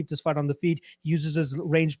wants to keep this fight on the feet. He uses his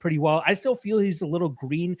range pretty well. I still feel he's a little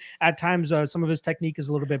green at times. Some of his technique is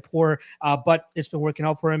a little bit poor, but it's been working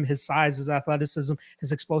out for him. His size, his athleticism,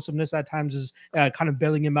 his explosiveness at times is kind of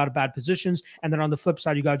bailing him out of bad positions. And then on the flip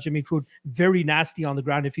side, you got Jimmy Crute, very nasty on the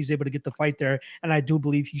ground if he's able to get the fight there. And I do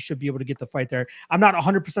believe he should be able to get the fight there. I'm not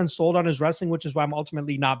 100% sold on his wrestling, which is why I'm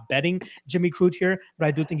ultimately not betting Jimmy Crute here, but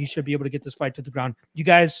I do think he should be able to get this fight to the ground. You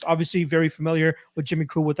guys obviously very familiar with Jimmy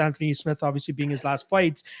Crute, with Anthony Smith obviously being his last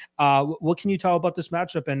fights. What can you tell about this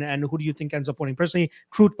matchup, and who do you think ends up winning? Personally,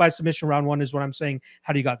 Crute by submission round one is what I'm saying.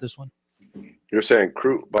 How do you got this one? You're saying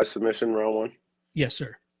Crute by submission round one? Yes,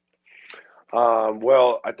 sir.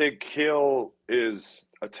 Well, I think Hill is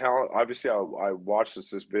a talent. Obviously, I watch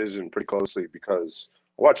this division pretty closely because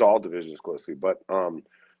I watch all divisions closely, but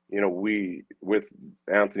we, with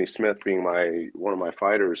Anthony Smith being one of my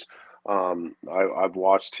fighters, I've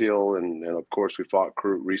watched Hill, and of course we fought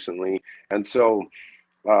Crute recently, and so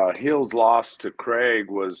Hill's loss to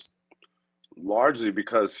Craig was largely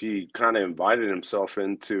because he kind of invited himself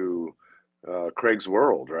into Craig's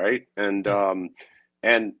world, right? And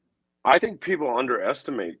I think people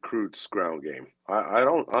underestimate Crute's ground game. I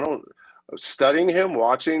don't. Studying him,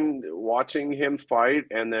 watching him fight,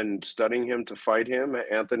 and then studying him to fight him,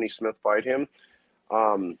 Anthony Smith fight him.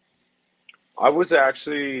 I was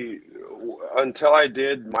actually, until I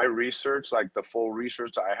did my research, like the full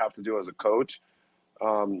research I have to do as a coach,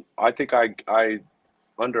 I think I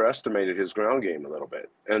underestimated his ground game a little bit.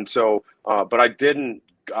 And so, but I didn't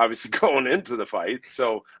obviously going into the fight.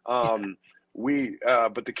 So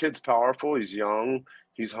but the kid's powerful. He's young.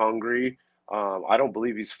 He's hungry. I don't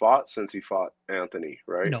believe he's fought since he fought Anthony,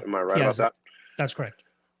 right? No, am I right about that? That's correct.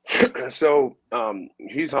 So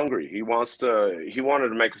he's hungry. He wanted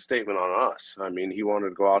to make a statement on us. I mean, he wanted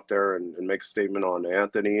to go out there and make a statement on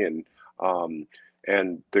Anthony, and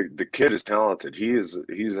the kid is talented. He's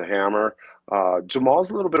a hammer.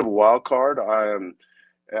 Jamal's a little bit of a wild card.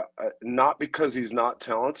 Not because he's not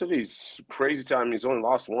talented. He's crazy talented. He's only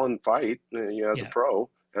lost one fight as a pro,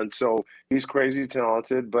 and so he's crazy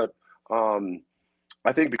talented, but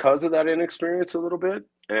I think because of that inexperience a little bit,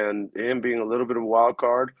 and him being a little bit of a wild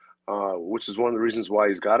card, which is one of the reasons why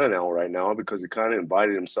he's got an L right now, because he kind of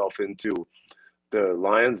invited himself into the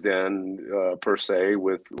Lion's Den per se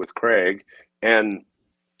with Craig, and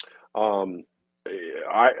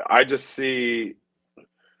I just see.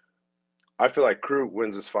 I feel like Crute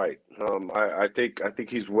wins this fight. I think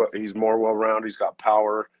he's more well-rounded. He's got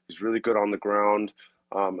power. He's really good on the ground.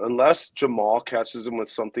 Unless Jamal catches him with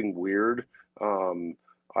something weird,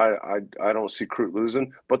 I don't see Crute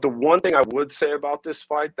losing. But the one thing I would say about this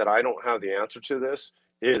fight that I don't have the answer to this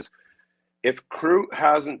is, if Crute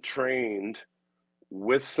hasn't trained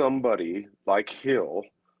with somebody like Hill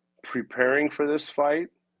preparing for this fight,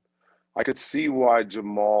 I could see why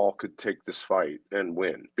Jamal could take this fight and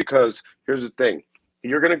win. Because here's the thing: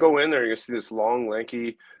 you're going to go in there, you're going to see this long,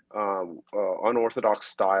 lanky, unorthodox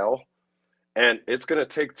style, and it's going to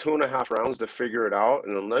take 2.5 rounds to figure it out.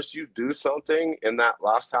 And unless you do something in that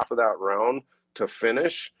last half of that round to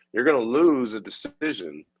finish, you're going to lose a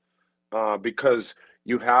decision because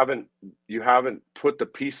you haven't put the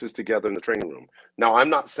pieces together in the training room. Now, I'm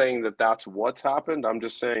not saying that that's what's happened. I'm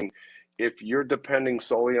just saying if you're depending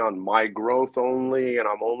solely on my growth only, and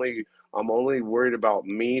I'm only worried about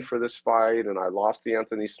me for this fight, and I lost the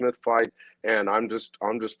Anthony Smith fight, and I'm just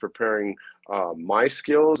preparing my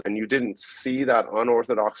skills, and you didn't see that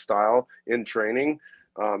unorthodox style in training,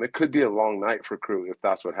 it could be a long night for Crute if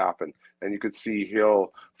that's what happened. And you could see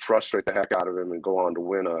Hill frustrate the heck out of him and go on to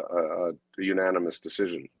win a unanimous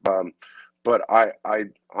decision. But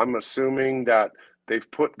I'm assuming that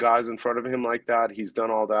they've put guys in front of him like that. He's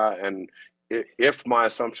done all that. And if my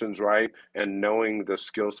assumption's right, and knowing the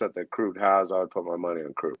skill set that Crute has, I would put my money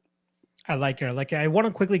on Crute. I like it. I want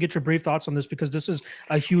to quickly get your brief thoughts on this because this is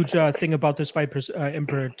a huge thing about this fight in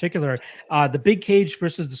particular. The big cage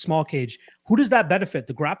versus the small cage. Who does that benefit,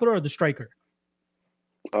 the grappler or the striker?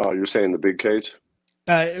 You're saying the big cage?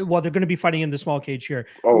 Well, they're going to be fighting in the small cage here.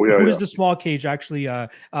 Oh, yeah. Who does the small cage actually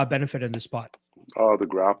benefit in this spot? The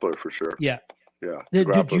grappler for sure. Yeah. Yeah.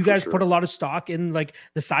 Do you guys put a lot of stock in like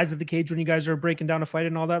the size of the cage when you guys are breaking down a fight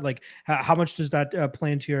and all that? Like, how much does that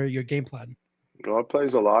play into your game plan? Well, it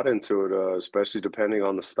plays a lot into it, especially depending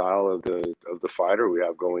on the style of the fighter we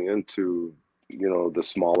have going into, the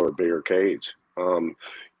smaller, bigger cage.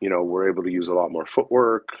 We're able to use a lot more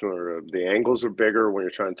footwork, or the angles are bigger when you're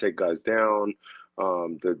trying to take guys down.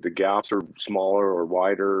 The gaps are smaller or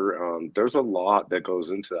wider. There's a lot that goes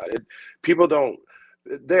into that.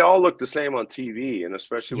 They all look the same on TV, and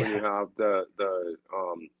especially when you have the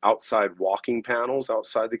outside walking panels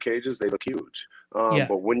outside the cages, they look huge.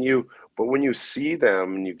 But when you see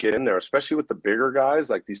them and you get in there, especially with the bigger guys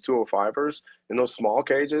like these 205ers in those small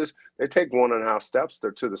cages, they take 1.5 steps,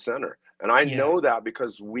 they're to the center. And I know that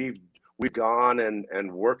because we've gone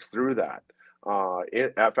and worked through that.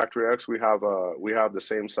 At Factory X, we have the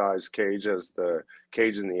same size cage as the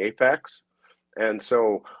cage in the Apex. And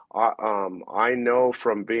so I know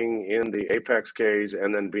from being in the Apex cage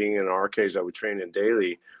and then being in our cage that we train in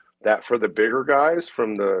daily, that for the bigger guys,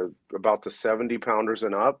 from about the 70-pounders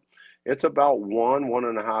and up, it's about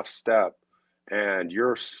 1.5 step, and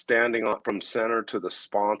you're standing up from center to the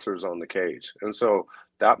sponsors on the cage. And so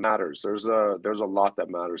that matters. There's a lot that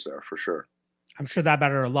matters there for sure. I'm sure that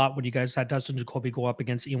mattered a lot when you guys had Dustin Jacoby go up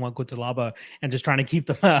against Iwan Kutalaba and just trying to keep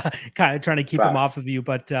them them off of you.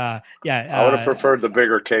 But I would have preferred the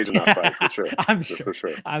bigger cage in that fight for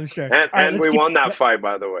sure. I'm sure. And we won that fight,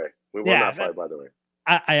 by the way. We won that fight, by the way.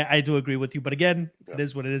 I do agree with you, but again, it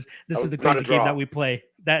is what it is. This is the crazy game that we play.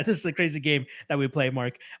 This is the crazy game that we play,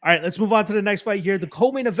 Mark. All right, let's move on to the next fight here. The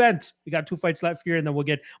co-main event. We got 2 fights left here, and then we'll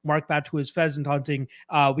get Mark back to his pheasant hunting.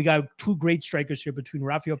 We got 2 great strikers here between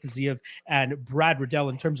Rafael Fiziev and Brad Riddell.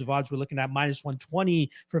 In terms of odds, we're looking at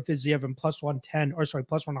 -120 for Fiziev and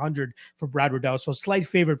 +100 for Brad Riddell. So slight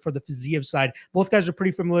favorite for the Fiziev side. Both guys are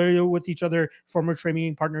pretty familiar with each other, former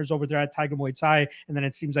training partners over there at Tiger Muay Thai, and then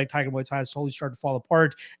it seems like Tiger Muay Thai has slowly started to fall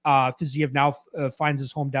apart. Fiziev now finds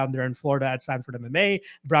his home down there in Florida at Sanford MMA.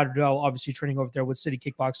 Brad Riddell obviously training over there with City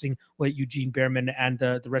Kickboxing with Eugene Behrman and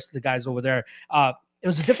the rest of the guys over there. It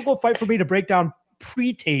was a difficult fight for me to break down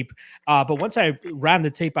pre-tape, but once I ran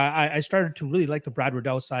the tape, I started to really like the Brad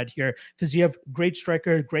Riddell side here. Fiziev, great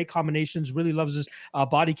striker, great combinations, really loves his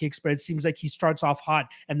body kicks, but it seems like he starts off hot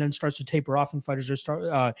and then starts to taper off, and fighters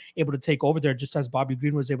are able to take over there, just as Bobby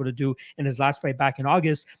Green was able to do in his last fight back in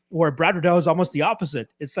August, where Brad Riddell is almost the opposite.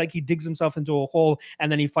 It's like he digs himself into a hole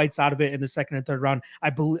and then he fights out of it in the second and third round.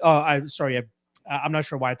 I'm not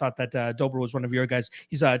sure why I thought that Dober was one of your guys.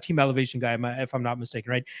 He's a Team Elevation guy, if I'm not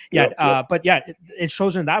mistaken, right? Yeah. But yeah, it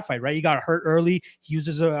shows in that fight, right? He got hurt early. He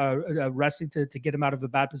uses wrestling to get him out of a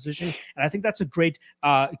bad position. And I think that's a great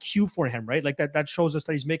cue for him, right? Like that shows us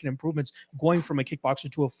that he's making improvements, going from a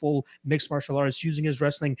kickboxer to a full mixed martial artist, using his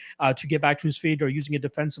wrestling to get back to his feet, or using it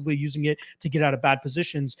defensively, using it to get out of bad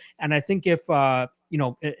positions. And I think if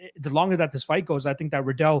the longer that this fight goes, I think that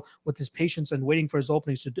Riddell, with his patience and waiting for his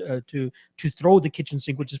openings to throw the kitchen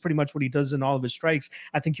sink, which is pretty much what he does in all of his strikes,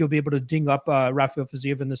 I think he'll be able to ding up Rafael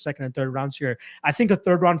Fiziev in the second and third rounds here. I think a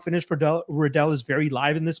third round finish for Riddell is very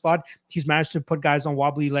live in this spot. He's managed to put guys on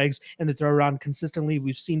wobbly legs in the third round consistently.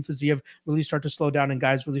 We've seen Fiziev really start to slow down and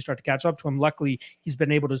guys really start to catch up to him. Luckily, he's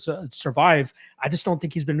been able to survive. I just don't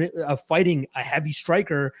think he's been fighting a heavy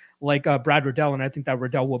striker like Brad Riddell, and I think that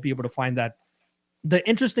Riddell will be able to find that. The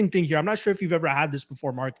interesting thing here, I'm not sure if you've ever had this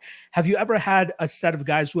before, Mark. Have you ever had a set of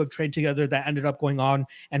guys who have trained together that ended up going on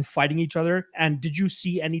and fighting each other? And did you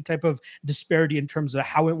see any type of disparity in terms of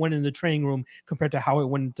how it went in the training room compared to how it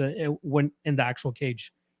went in the actual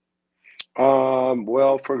cage?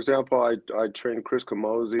 Well, for example, I trained Chris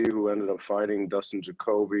Camozzi, who ended up fighting Dustin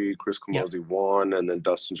Jacoby. Chris Camozzi won, and then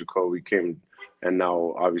Dustin Jacoby came, and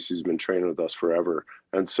now obviously he's been training with us forever.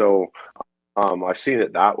 And so I've seen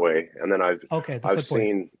it that way, and then I've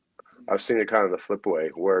seen it kind of the flip way,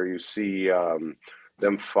 where you see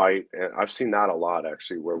them fight, and I've seen that a lot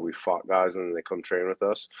actually, where we fought guys and then they come train with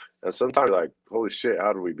us, and sometimes you're like, holy shit,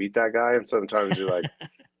 how did we beat that guy? And sometimes you're like,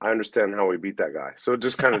 I understand how we beat that guy. So it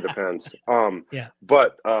just kind of depends.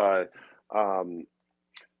 But about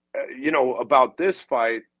this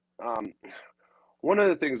fight, one of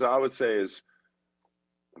the things I would say is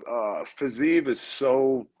Fiziev is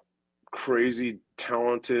so crazy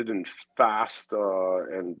talented and fast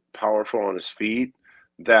and powerful on his feet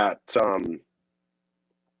that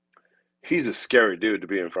he's a scary dude to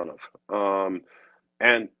be in front of.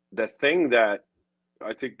 And the thing that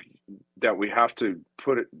I think that we have to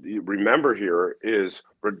remember here is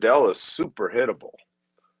Riddell is super hittable.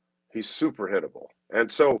 He's super hittable.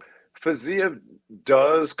 And so Fiziev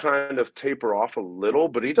does kind of taper off a little,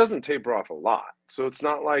 but he doesn't taper off a lot. So it's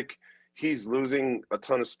not like he's losing a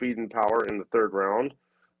ton of speed and power in the third round.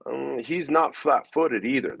 He's not flat-footed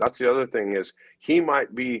either. That's the other thing, is he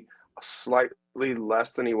might be slightly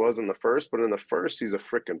less than he was in the first, but in the first, he's a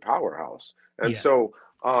freaking powerhouse. And so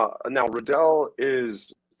now Riddell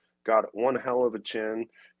is got one hell of a chin.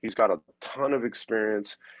 He's got a ton of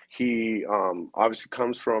experience. He obviously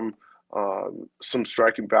comes from some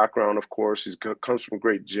striking background, of course. He comes from a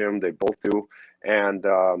great gym. They both do. And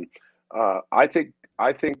I think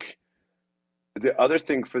the other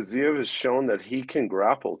thing, Fiziev has shown that he can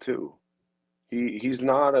grapple too. He's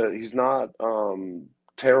not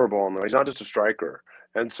terrible on there. He's not just a striker.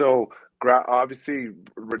 And so obviously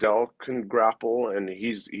Riddell can grapple, and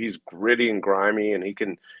he's gritty and grimy, and he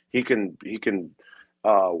can if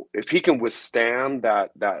he can withstand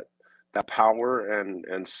that power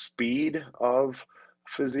and speed of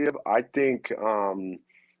Fiziev, I think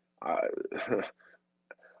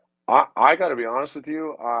I got to be honest with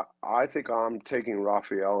you. I think I'm taking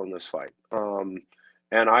Rafael in this fight, and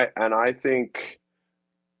I think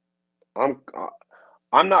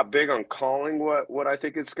I'm not big on calling what I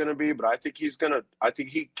think it's going to be, but I think he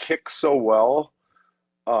kicks so well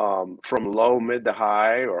from low mid to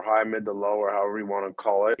high, or high mid to low, or however you want to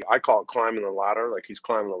call it. I call it climbing the ladder, like he's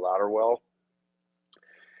climbing the ladder well.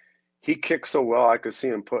 He kicks so well, I could see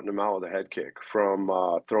him putting him out with a head kick from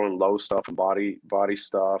throwing low stuff and body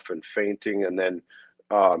stuff and feinting, and then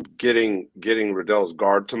getting Riddell's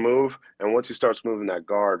guard to move. And once he starts moving that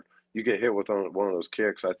guard, you get hit with one of those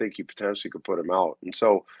kicks, I think he potentially could put him out. And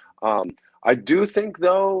so I do think,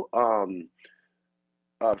 though,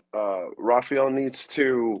 Rafael needs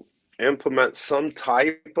to implement some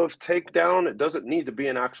type of takedown. It doesn't need to be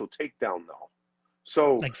an actual takedown, though.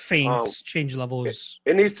 So like feints, change levels.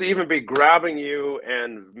 It needs to even be grabbing you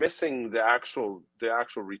and missing the actual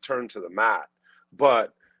return to the mat,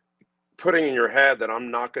 but putting in your head that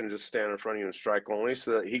I'm not going to just stand in front of you and strike only,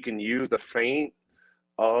 so that he can use the feint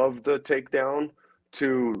of the takedown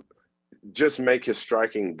to just make his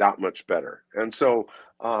striking that much better. And so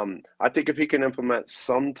I think if he can implement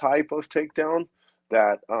some type of takedown,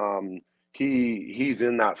 that he's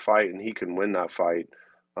in that fight and he can win that fight.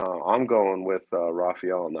 I'm going with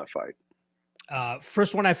Rafael in that fight.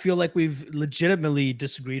 First one I feel like we've legitimately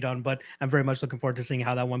disagreed on, but I'm very much looking forward to seeing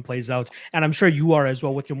how that one plays out. And I'm sure you are as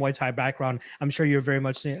well with your Muay Thai background. I'm sure you're very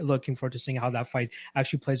much looking forward to seeing how that fight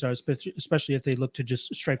actually plays out, especially if they look to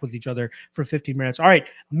just strike with each other for 15 minutes. All right,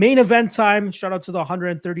 main event time. Shout out to the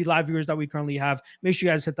 130 live viewers that we currently have. Make sure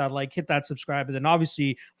you guys hit that like, hit that subscribe, and then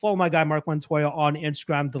obviously follow my guy Mark Montoya on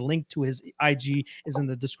Instagram. The link to his IG is in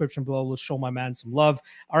the description below. Let's show my man some love.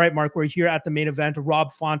 All right, Mark, we're here at the main event.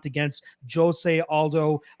 Rob Font against Joseph say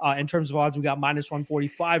Aldo, in terms of odds, we got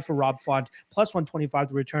 -145 for Rob Font, +125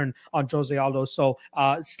 to return on Jose Aldo. So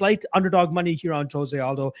slight underdog money here on Jose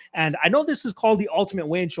Aldo. And I know this is called the Ultimate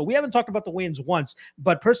Weigh-In Show. We haven't talked about the weigh-ins once,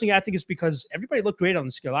 but personally, I think it's because everybody looked great on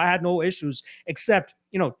the scale. I had no issues, except,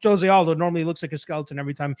 Jose Aldo normally looks like a skeleton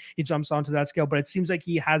every time he jumps onto that scale, but it seems like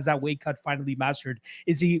he has that weight cut finally mastered.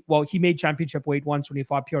 He made championship weight once when he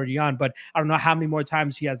fought Piotr Jan, but I don't know how many more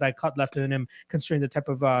times he has that cut left in him, considering the type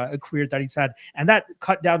of a career that he's had. And that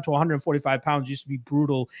cut down to 145 pounds used to be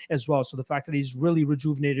brutal as well. So the fact that he's really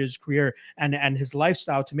rejuvenated his career and his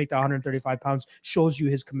lifestyle to make that 135 pounds shows you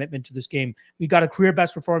his commitment to this game. We got a career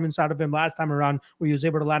best performance out of him last time around, where he was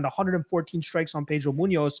able to land 114 strikes on Pedro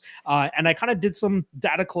Munoz. And I kind of did some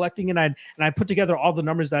data collecting, and I put together all the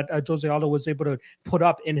numbers that Jose Aldo was able to put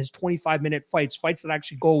up in his 25-minute fights that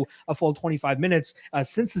actually go a full 25 minutes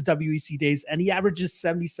since his WEC days, and he averages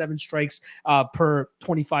 77 strikes per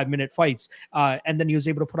 25-minute fights. And then he was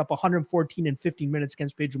able to put up 114 in 15 minutes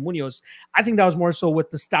against Pedro Munoz. I think that was more so with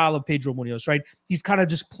the style of Pedro Munoz, right? He's kind of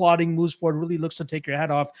just plodding, moves forward, really looks to take your head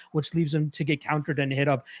off, which leaves him to get countered and hit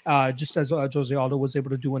up, just as Jose Aldo was able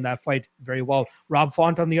to do in that fight very well. Rob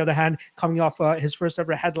Font, on the other hand, coming off his first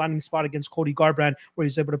ever headlining spot against Cody Garbrandt, where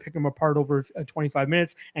he's able to pick him apart over 25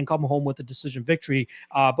 minutes and come home with a decision victory.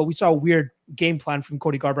 But we saw a weird game plan from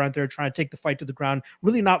Cody Garbrandt there, trying to take the fight to the ground,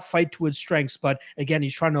 really not fight to its strengths, but again,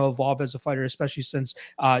 he's trying to evolve as a fighter, especially since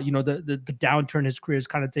the downturn his career has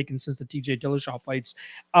kind of taken since the TJ Dillashaw fights.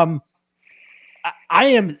 I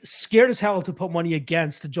am scared as hell to put money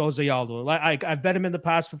against Jose Aldo. I've bet him in the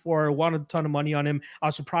past before. I won a ton of money on him. I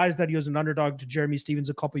was surprised that he was an underdog to Jeremy Stephens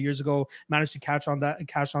a couple years ago. Managed to cash on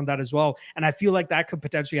that as well. And I feel like that could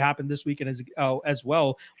potentially happen this weekend as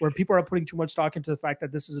well, where people are putting too much stock into the fact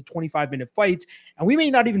that this is a 25-minute fight, and we may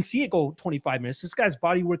not even see it go 25 minutes. This guy's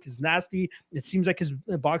body work is nasty. It seems like his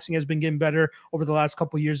boxing has been getting better over the last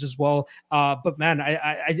couple years as well. But man,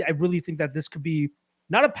 I really think that this could be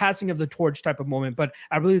not a passing of the torch type of moment, but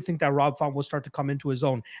I really think that Rob Font will start to come into his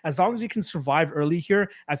own. As long as he can survive early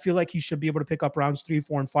here, I feel like he should be able to pick up rounds 3,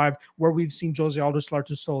 4, and 5, where we've seen Jose Aldo start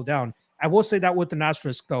to slow down. I will say that with an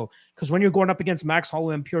asterisk, though, because when you're going up against Max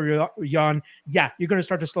Holloway and Piotr Jan, yeah, you're going to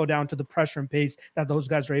start to slow down to the pressure and pace that those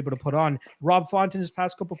guys are able to put on. Rob Font, in his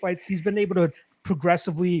past couple fights, he's been able to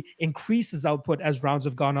progressively increase his output as rounds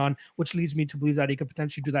have gone on, which leads me to believe that he could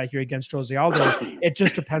potentially do that here against Jose Aldo. It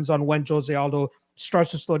just depends on when Jose Aldo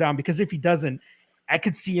starts to slow down, because if he doesn't, I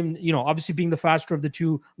could see him, obviously being the faster of the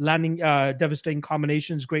two, landing devastating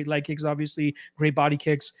combinations, great leg kicks, obviously, great body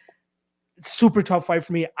kicks. Super tough fight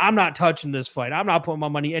for me. I'm not touching this fight. I'm not putting my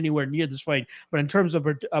money anywhere near this fight. But in terms of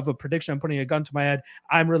a prediction, I'm putting a gun to my head.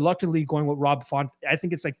 I'm reluctantly going with Rob Font. I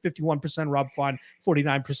think it's like 51% Rob Font,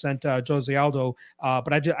 49% Jose Aldo.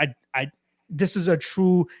 But this is a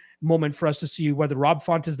true moment for us to see whether Rob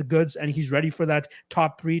Font is the goods and he's ready for that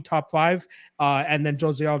top 3, top 5, and then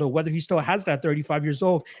Jose Aldo, whether he still has that 35 years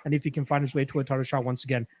old, and if he can find his way to a title shot once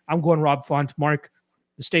again. I'm going Rob Font. Mark,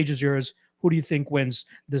 the stage is yours. Who do you think wins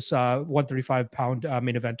this 135-pound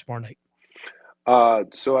main event tomorrow night?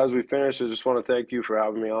 So as we finish, I just want to thank you for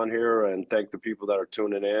having me on here, and thank the people that are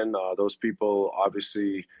tuning in. Those people,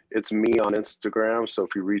 obviously, it's me on Instagram. So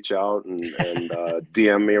if you reach out and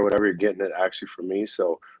DM me or whatever, you're getting it actually from me.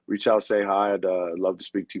 So reach out, say hi. I'd love to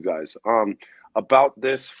speak to you guys. About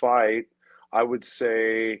this fight, I would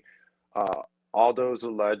say Aldo's a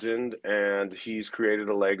legend, and he's created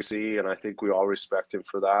a legacy, and I think we all respect him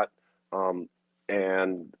for that.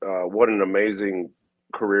 And what an amazing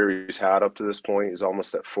career he's had up to this point. He's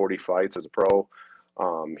almost at 40 fights as a pro.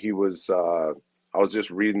 I was just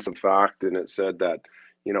reading some fact, and it said that,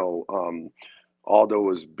 Aldo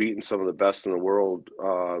was beating some of the best in the world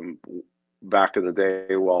back in the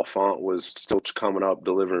day while Font was still coming up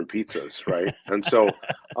delivering pizzas, right? And so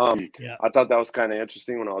Yeah. I thought that was kind of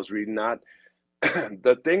interesting when I was reading that.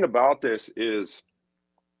 The thing about this is,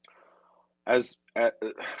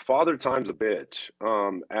 Father Time's a bitch.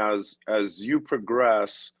 As you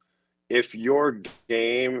progress, if your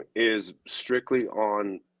game is strictly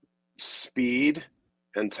on speed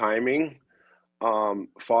and timing,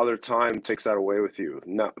 Father Time takes that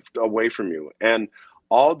away from you. And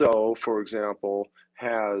Aldo, for example,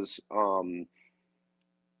 has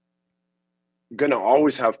gonna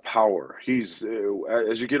always have power. He's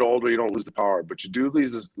as you get older, you don't lose the power, but you do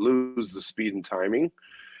lose the speed and timing.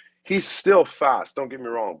 He's still fast, don't get me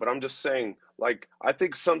wrong, but I'm just saying, like, I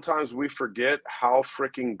think sometimes we forget how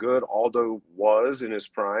freaking good Aldo was in his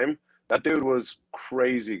prime. That dude was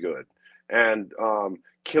crazy good. And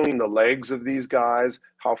killing the legs of these guys,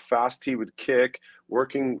 how fast he would kick,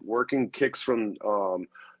 working kicks from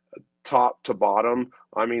top to bottom,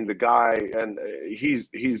 I mean, the guy, and he's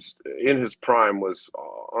in his prime, was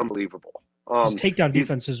unbelievable. His takedown He's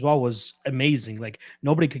defense as well was amazing. Like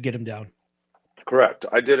nobody could get him down. correct.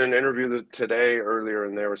 I did an interview today earlier,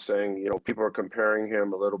 and they were saying, people are comparing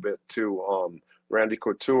him a little bit to Randy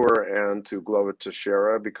Couture and to Glover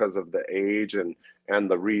Teixeira because of the age and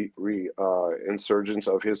the insurgence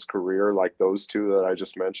of his career, like those two that I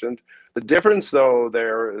just mentioned. The difference, though,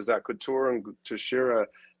 there is that Couture and Teixeira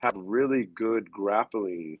have really good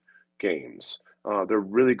grappling games. They're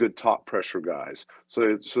really good top pressure guys.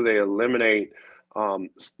 So they eliminate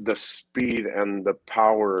the speed and the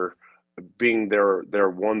power being their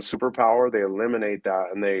one superpower. They eliminate that,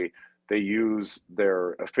 and they use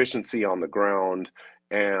their efficiency on the ground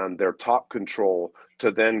and their top control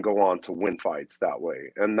to then go on to win fights that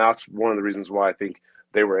way. And that's one of the reasons why I think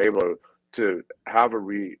they were able to have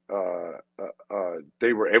they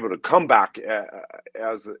were able to come back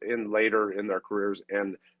as in later in their careers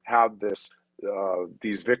and have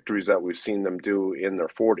these victories that we've seen them do in their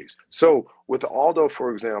 40s. So with Aldo,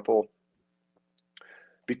 for example,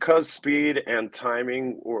 because speed and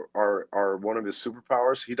timing are one of his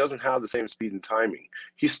superpowers, he doesn't have the same speed and timing.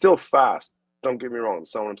 He's still fast. Don't get me wrong.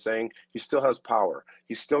 That's not what I'm saying. He still has power.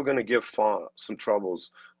 He's still going to give Font some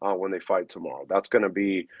troubles when they fight tomorrow. That's going to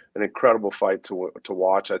be an incredible fight to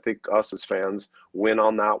watch. I think us as fans win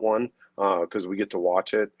on that one because we get to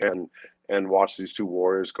watch it and watch these two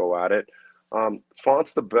warriors go at it.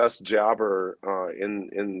 Font's the best jabber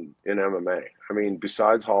in MMA. I mean,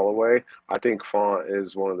 besides Holloway, I think Font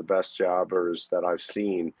is one of the best jabbers that I've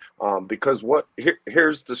seen. Because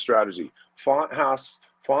here's the strategy. Font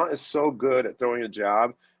is so good at throwing a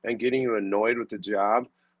jab and getting you annoyed with the jab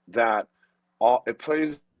that it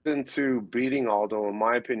plays into beating Aldo, in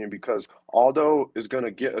my opinion, because Aldo is going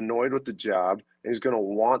to get annoyed with the jab and he's going to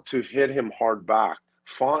want to hit him hard back.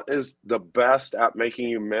 Font is the best at making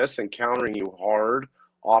you miss and countering you hard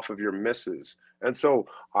off of your misses. And so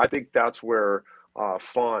I think that's where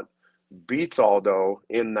Font beats Aldo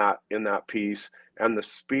in that piece. And the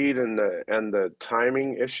speed and the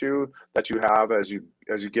timing issue that you have as you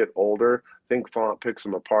get older, I think Font picks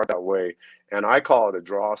them apart that way. And I call it a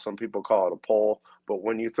draw. Some people call it a pull. But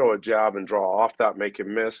when you throw a jab and draw off that, make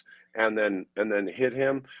him miss, and then hit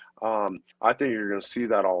him, I think you're going to see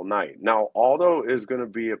that all night. Now, Aldo is going to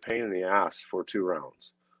be a pain in the ass for 2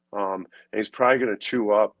 rounds. And he's probably going to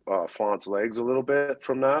chew up Font's legs a little bit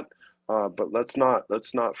from that. But let's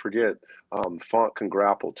not forget Font can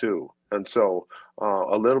grapple too. And so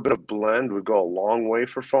a little bit of blend would go a long way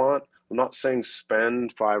for Font. I'm not saying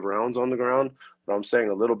spend 5 rounds on the ground, but I'm saying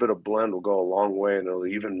a little bit of blend will go a long way, and it'll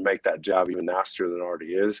even make that jab even nastier than it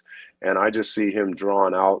already is. And I just see him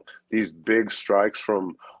drawing out these big strikes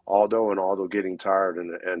from Aldo, and Aldo getting tired,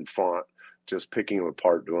 and Font just picking him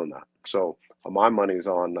apart doing that. So my money's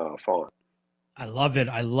on Font. I love it.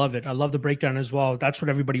 I love it. I love the breakdown as well. That's what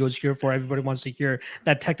everybody was here for. Everybody wants to hear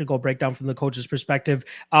that technical breakdown from the coach's perspective.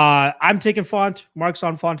 I'm taking Font. Mark's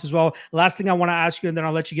on Font as well. Last thing I want to ask you, and then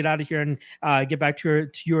I'll let you get out of here and get back to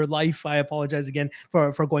your life. I apologize again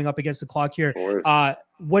for going up against the clock here.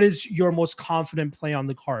 What is your most confident play on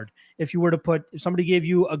the card? If you were to if somebody gave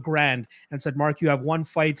you $1,000 and said, Mark, you have one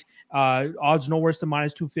fight, odds no worse than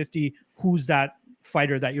 -250, who's that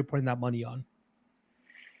fighter that you're putting that money on?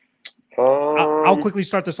 I'll quickly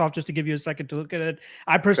start this off just to give you a second to look at it.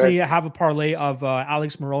 I personally have a parlay of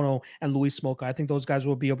Alex Morono and Luis Smolka. I think those guys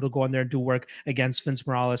will be able to go in there and do work against Vince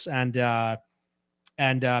Morales and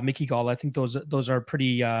Mickey Gall. I think those are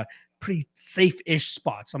pretty safe-ish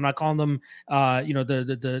spots. I'm not calling them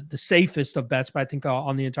the safest of bets, but I think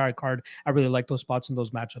on the entire card, I really like those spots in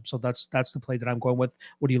those matchups. So that's the play that I'm going with.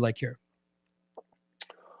 What do you like here?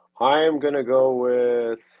 I am going to go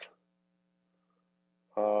with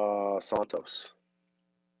Santos.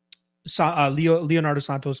 Leonardo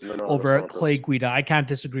Santos over Clay Guida. I can't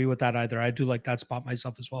disagree with that either. I do like that spot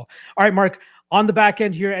myself as well. All right, Mark, on the back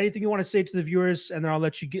end here, anything you want to say to the viewers, and then I'll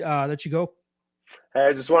let you go. Hey,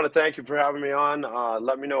 I just want to thank you for having me on.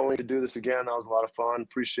 Let me know when we can do this again. That was a lot of fun.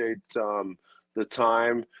 Appreciate the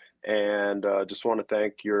time, and just want to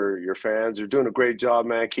thank your fans. You're doing a great job,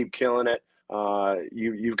 man. Keep killing it.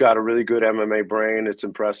 You've got a really good MMA brain. It's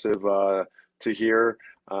impressive to hear.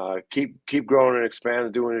 Keep growing and expanding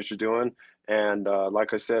and doing what you're doing. And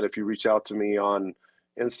like I said, if you reach out to me on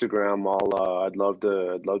Instagram, I'd love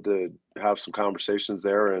to have some conversations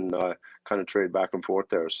there and kind of trade back and forth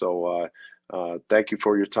there. So thank you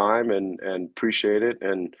for your time and appreciate it,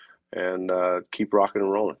 and keep rocking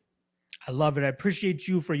and rolling. I love it. I appreciate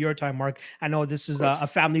you for your time, Mark. I know this is a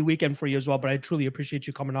family weekend for you as well, but I truly appreciate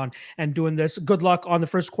you coming on and doing this. Good luck on the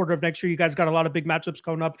first quarter of next year. You guys got a lot of big matchups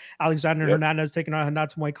coming up. Alexander Hernandez taking on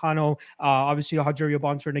Renato Moicano. Obviously, Rogerio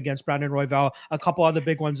Bontorin against Brandon Royval. A couple other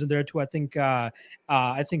big ones in there too. I think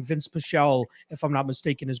Vince Pichel, if I'm not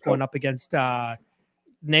mistaken, is going up against.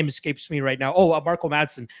 Name escapes me right now. Oh, Marco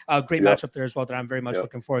Madsen. Great matchup there as well that I'm very much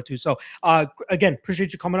looking forward to. So again,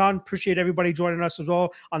 appreciate you coming on. Appreciate everybody joining us as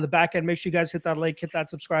well on the back end. Make sure you guys hit that like, hit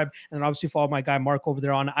that subscribe, and then obviously follow my guy Mark over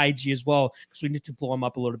there on IG as well, because we need to blow him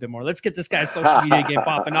up a little bit more. Let's get this guy's social media game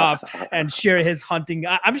popping off and share his hunting.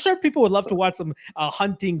 I'm sure people would love to watch some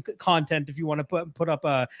hunting content if you want to put up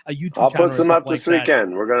a YouTube channel. I'll put some up this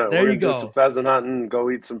weekend. We're gonna do some pheasant hunting,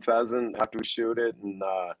 go eat some pheasant after we shoot it, and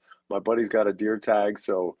my buddy's got a deer tag,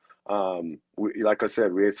 so like I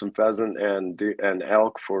said, we ate some pheasant and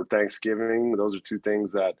elk for Thanksgiving. Those are two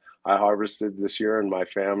things that I harvested this year, and my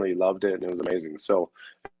family loved it, and it was amazing. So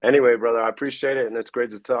anyway, brother, I appreciate it, and it's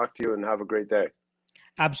great to talk to you, and have a great day.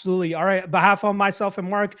 Absolutely. All right. On behalf of myself and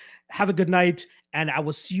Mark, have a good night, and I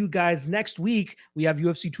will see you guys next week. We have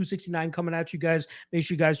UFC 269 coming at you guys. Make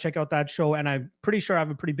sure you guys check out that show, and I'm pretty sure I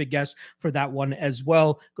have a pretty big guest for that one as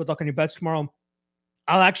well. Good luck on your bets tomorrow.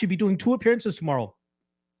 I'll actually be doing 2 appearances tomorrow.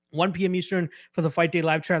 1 p.m. Eastern for the Fight Day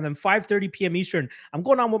live chat, and then 5:30 p.m. Eastern. I'm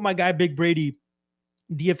going on with my guy, Big Brady,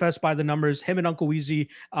 DFS by the numbers, him and Uncle Weezy.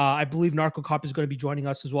 I believe Narco Cop is going to be joining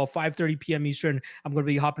us as well. 5:30 p.m. Eastern. I'm going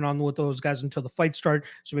to be hopping on with those guys until the fight start,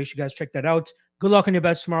 so make sure you guys check that out. Good luck on your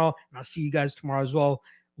bets tomorrow, and I'll see you guys tomorrow as well.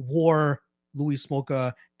 War, Louis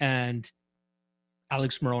Smoka, and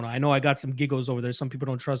Alex Morona. I know I got some giggles over there. Some people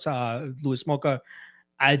don't trust Louis Smoka.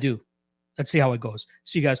 I do. Let's see how it goes.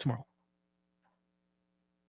 See you guys tomorrow.